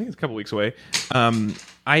eventually. I think it's a couple weeks away.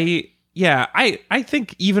 I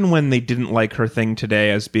think even when they didn't like her thing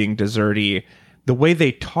today as being desserty, the way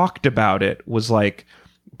they talked about it was like,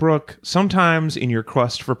 Brooke, sometimes in your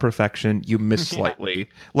quest for perfection, you miss slightly.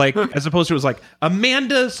 Like, as opposed to it was like,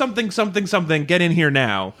 Amanda something, get in here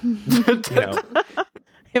now. If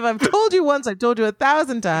I've told you once, I've told you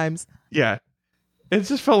 1,000 times. Yeah. It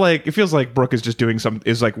feels like Brooke is just doing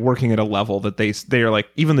is like working at a level that they are like,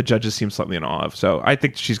 even the judges seem slightly in awe of. So I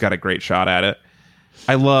think she's got a great shot at it.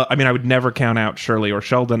 I would never count out Shirley or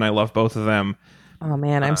Sheldon. I love both of them. Oh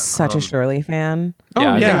man, I'm such a Shirley fan.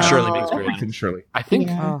 Yeah, I think Shirley makes great. Shirley. I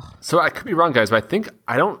think so. I could be wrong, guys, but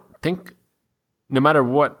I don't think no matter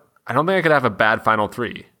what, I don't think I could have a bad final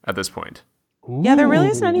three at this point. Yeah, there really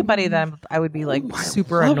isn't anybody that I would be like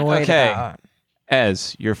super annoyed about.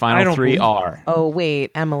 Ez, your final three are. Oh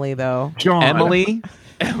wait, Emily though. John. Emily,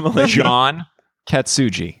 John,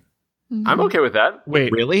 Katsuji. I'm okay with that.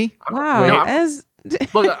 Wait, really? Wow, Ez.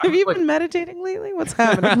 Look, have you been meditating lately? What's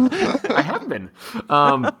happening? I have been.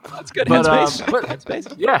 That's good. But,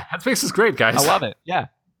 Headspace. Yeah, Headspace is great, guys. I love it. Yeah,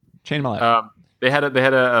 changed my life. They had I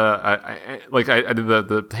did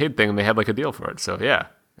the paid thing and they had like a deal for it. So yeah,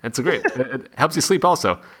 it's a great. It helps you sleep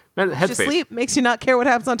also. Headspace. Sleep makes you not care what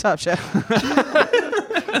happens on Top Chef.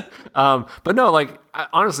 But no, like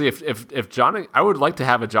honestly, if John, I would like to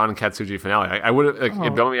have a John and Katsuji finale. I would like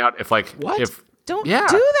it bummed me out if like what? Don't do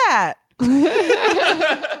that.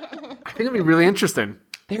 I think it'd be really interesting.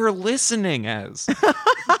 They're listening, Ez.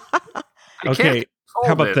 Okay,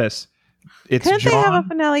 how about this? It's Couldn't John. they have a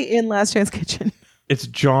finale in Last Chance Kitchen? It's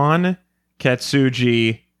John,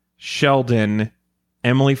 Katsuji, Sheldon.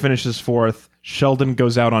 Emily finishes fourth. Sheldon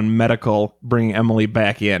goes out on medical, bringing Emily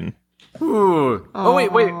back in. Ooh. Oh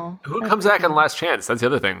wait. Who comes back on Last Chance? That's the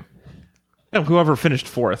other thing. Yeah, whoever finished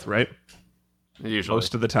fourth, right? Usually,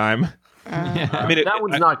 Most of the time. I mean, that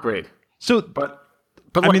one's not great. So, but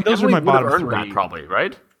I mean, those Emily are my bottom would have earned three. that probably,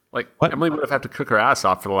 right? Like What? Emily would have had to cook her ass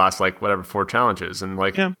off for the last like whatever 4 challenges, and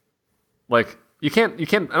like, like you can't.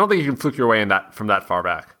 I don't think you can fluke your way in that from that far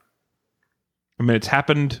back. I mean, it's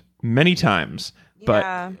happened many times,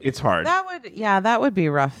 but it's hard. That would be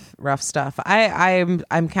rough stuff.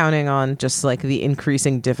 I'm counting on just like the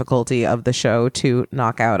increasing difficulty of the show to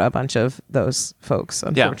knock out a bunch of those folks,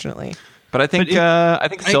 unfortunately. Yeah. But I think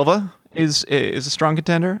Silva is a strong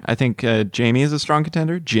contender. I think Jamie is a strong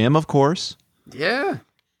contender. Jim, of course. Yeah.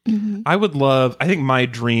 I think my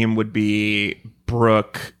dream would be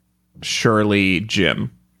Brooke, Shirley,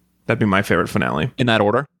 Jim. That'd be my favorite finale. In that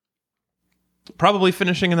order? Probably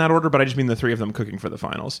finishing in that order, but I just mean the three of them cooking for the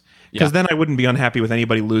finals. Because then I wouldn't be unhappy with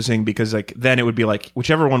anybody losing, because like then it would be like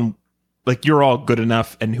whichever one, like you're all good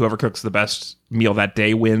enough and whoever cooks the best meal that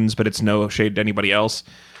day wins, but it's no shade to anybody else.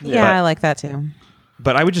 Yeah, I like that too.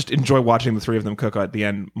 But I would just enjoy watching the three of them cook at the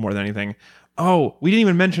end more than anything. Oh, we didn't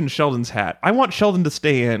even mention Sheldon's hat. I want Sheldon to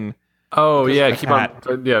stay in. Oh yeah, keep hat.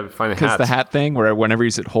 on. Yeah, find a hat. Because the hat thing, where whenever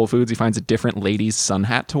he's at Whole Foods, he finds a different lady's sun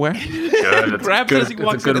hat to wear. Good. Grabs it as he It's a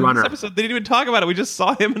walks good in runner. this episode. They didn't even talk about it. We just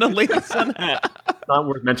saw him in a lady's sun hat. Not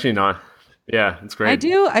worth mentioning. Yeah, it's great.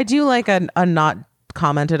 I do like a not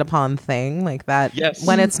commented upon thing like that. Yes.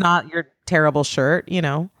 When it's not your terrible shirt,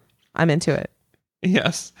 I'm into it.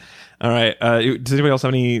 Yes. All right. Does anybody else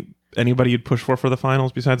have anybody you'd push for the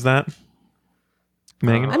finals besides that?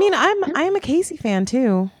 Megan? I mean, I am a Casey fan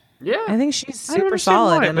too. Yeah, I think she's I don't super understand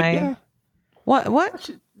solid, why, and but I yeah.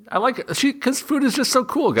 what I like it. Because food is just so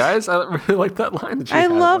cool, guys. I really like that line. That she I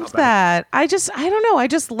had loved about that. that. I don't know. I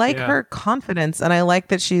just like her confidence, and I like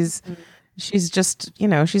that she's just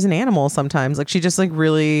she's an animal sometimes. Like she just like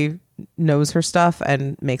really knows her stuff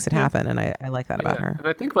and makes it happen, and I like that about her. And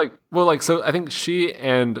I think so I think she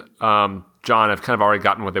and John have kind of already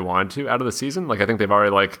gotten what they wanted to out of the season. Like I think they've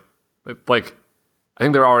already like I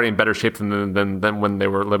think they're already in better shape than when they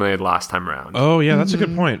were eliminated last time around. Oh yeah, that's a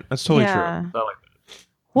good point. That's totally true. I like that.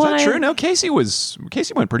 Well, Is that true? No, Casey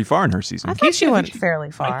went pretty far in her season. I thought she went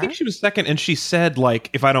fairly far. I think she was second, and she said, like,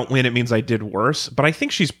 if I don't win, it means I did worse. But I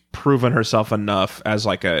think she's proven herself enough as,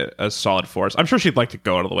 like, a solid force. I'm sure she'd like to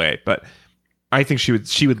go out of the way, but I think she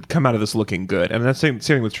would come out of this looking good. And that's the same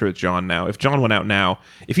thing with true with John now. If John went out now,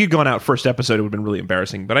 if he'd gone out first episode, it would have been really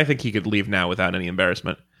embarrassing. But I think he could leave now without any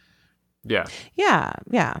embarrassment. Yeah. Yeah.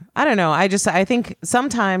 I don't know. I think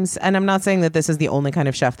sometimes, and I'm not saying that this is the only kind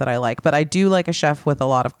of chef that I like, but I do like a chef with a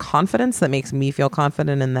lot of confidence that makes me feel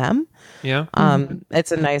confident in them. Yeah.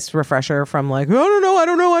 It's a nice refresher from like, I don't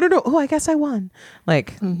know. Oh, I guess I won.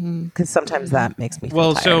 Like, because sometimes that makes me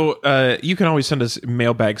feel tired. So you can always send us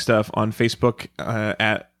mailbag stuff on Facebook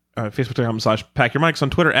at facebook.com/packyourmics,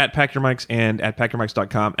 on Twitter at packyourmics, and at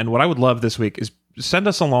packyourmics.com. And what I would love this week is send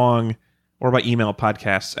us along, or by email,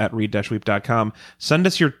 podcasts@read-weep.com. Send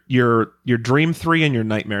us your Dream 3 and your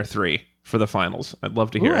Nightmare 3 for the finals. I'd love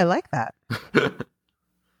to hear Ooh, it. I like that.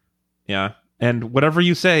 Yeah. And whatever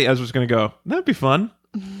you say, Ezra's going to go, that'd be fun.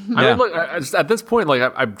 I mean, look, at this point, like,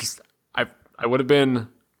 I would have been.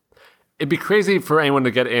 It'd be crazy for anyone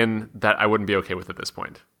to get in that I wouldn't be okay with at this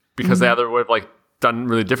point, because they either would have like done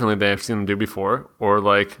really differently than I've seen them do before, or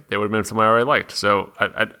like they would have been somewhere I liked. So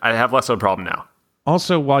I have less of a problem now.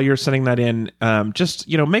 Also, while you're sending that in, just,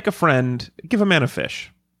 make a friend, give a man a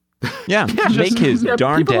fish. Yeah, make his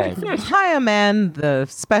darn day. Hi, man, the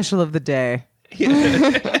special of the day.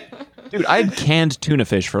 Dude, I had canned tuna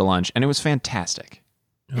fish for lunch, and it was fantastic.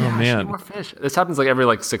 Oh, man. I should have more fish. This happens like every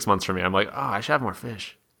 6 months for me. I'm like, I should have more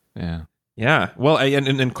fish. Yeah. Yeah. Well,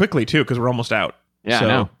 and quickly, too, because we're almost out. Yeah, so, I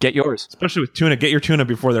know. Get yours. Especially with tuna. Get your tuna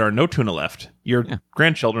before there are no tuna left. Your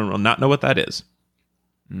grandchildren will not know what that is.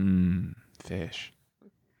 Fish.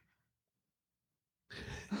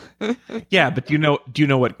 Yeah, but do you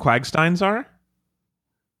know what Quagsteins are?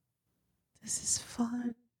 This is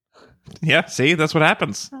fun. Yeah, see, that's what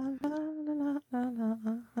happens.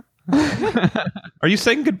 Are you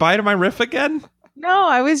saying goodbye to my riff again? No,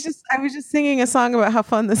 I was just singing a song about how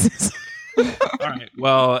fun this is. All right.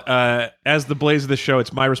 Well, as the blaze of the show,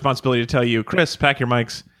 it's my responsibility to tell you, Chris, pack your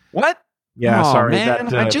mics. What? Yeah, oh, sorry.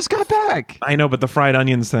 Man, I just got back. I know, but the fried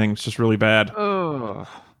onions thing is just really bad. Oh.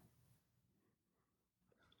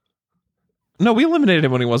 No, we eliminated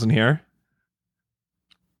him when he wasn't here.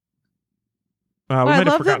 We I might have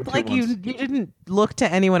love forgotten that, like, two you ones. didn't look to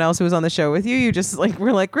anyone else who was on the show with you. You just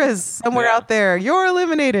were like, Chris, somewhere out there, you're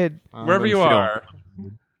eliminated. Wherever you are.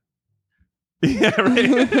 Yeah,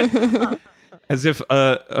 right. As if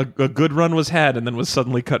a good run was had and then was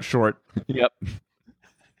suddenly cut short. Yep.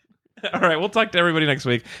 All right, we'll talk to everybody next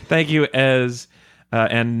week. Thank you, Ez,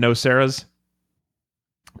 and no Sarahs.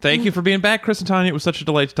 Thank you for being back, Chris and Tanya. It was such a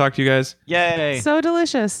delight to talk to you guys. Yay. So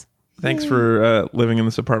delicious. Thanks for living in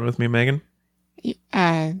this apartment with me, Megan.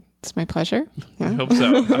 It's my pleasure. I hope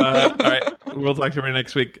so. All right, we'll talk to everybody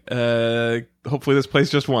next week. Hopefully this plays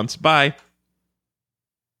just once. Bye.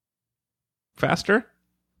 Faster?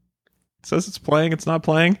 It says it's playing. It's not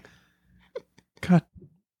playing. God.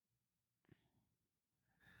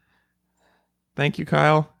 Thank you,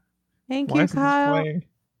 Kyle. Thank Why you, isn't this Kyle. playing?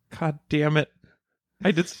 God damn it.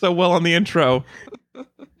 I did so well on the intro.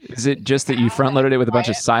 Is it just that you front-loaded it with a bunch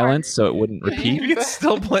of silence so it wouldn't repeat? It's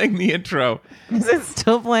still playing the intro. Is it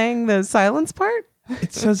still playing the silence part?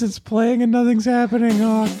 It says it's playing and nothing's happening.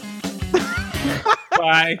 Oh.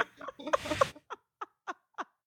 Bye.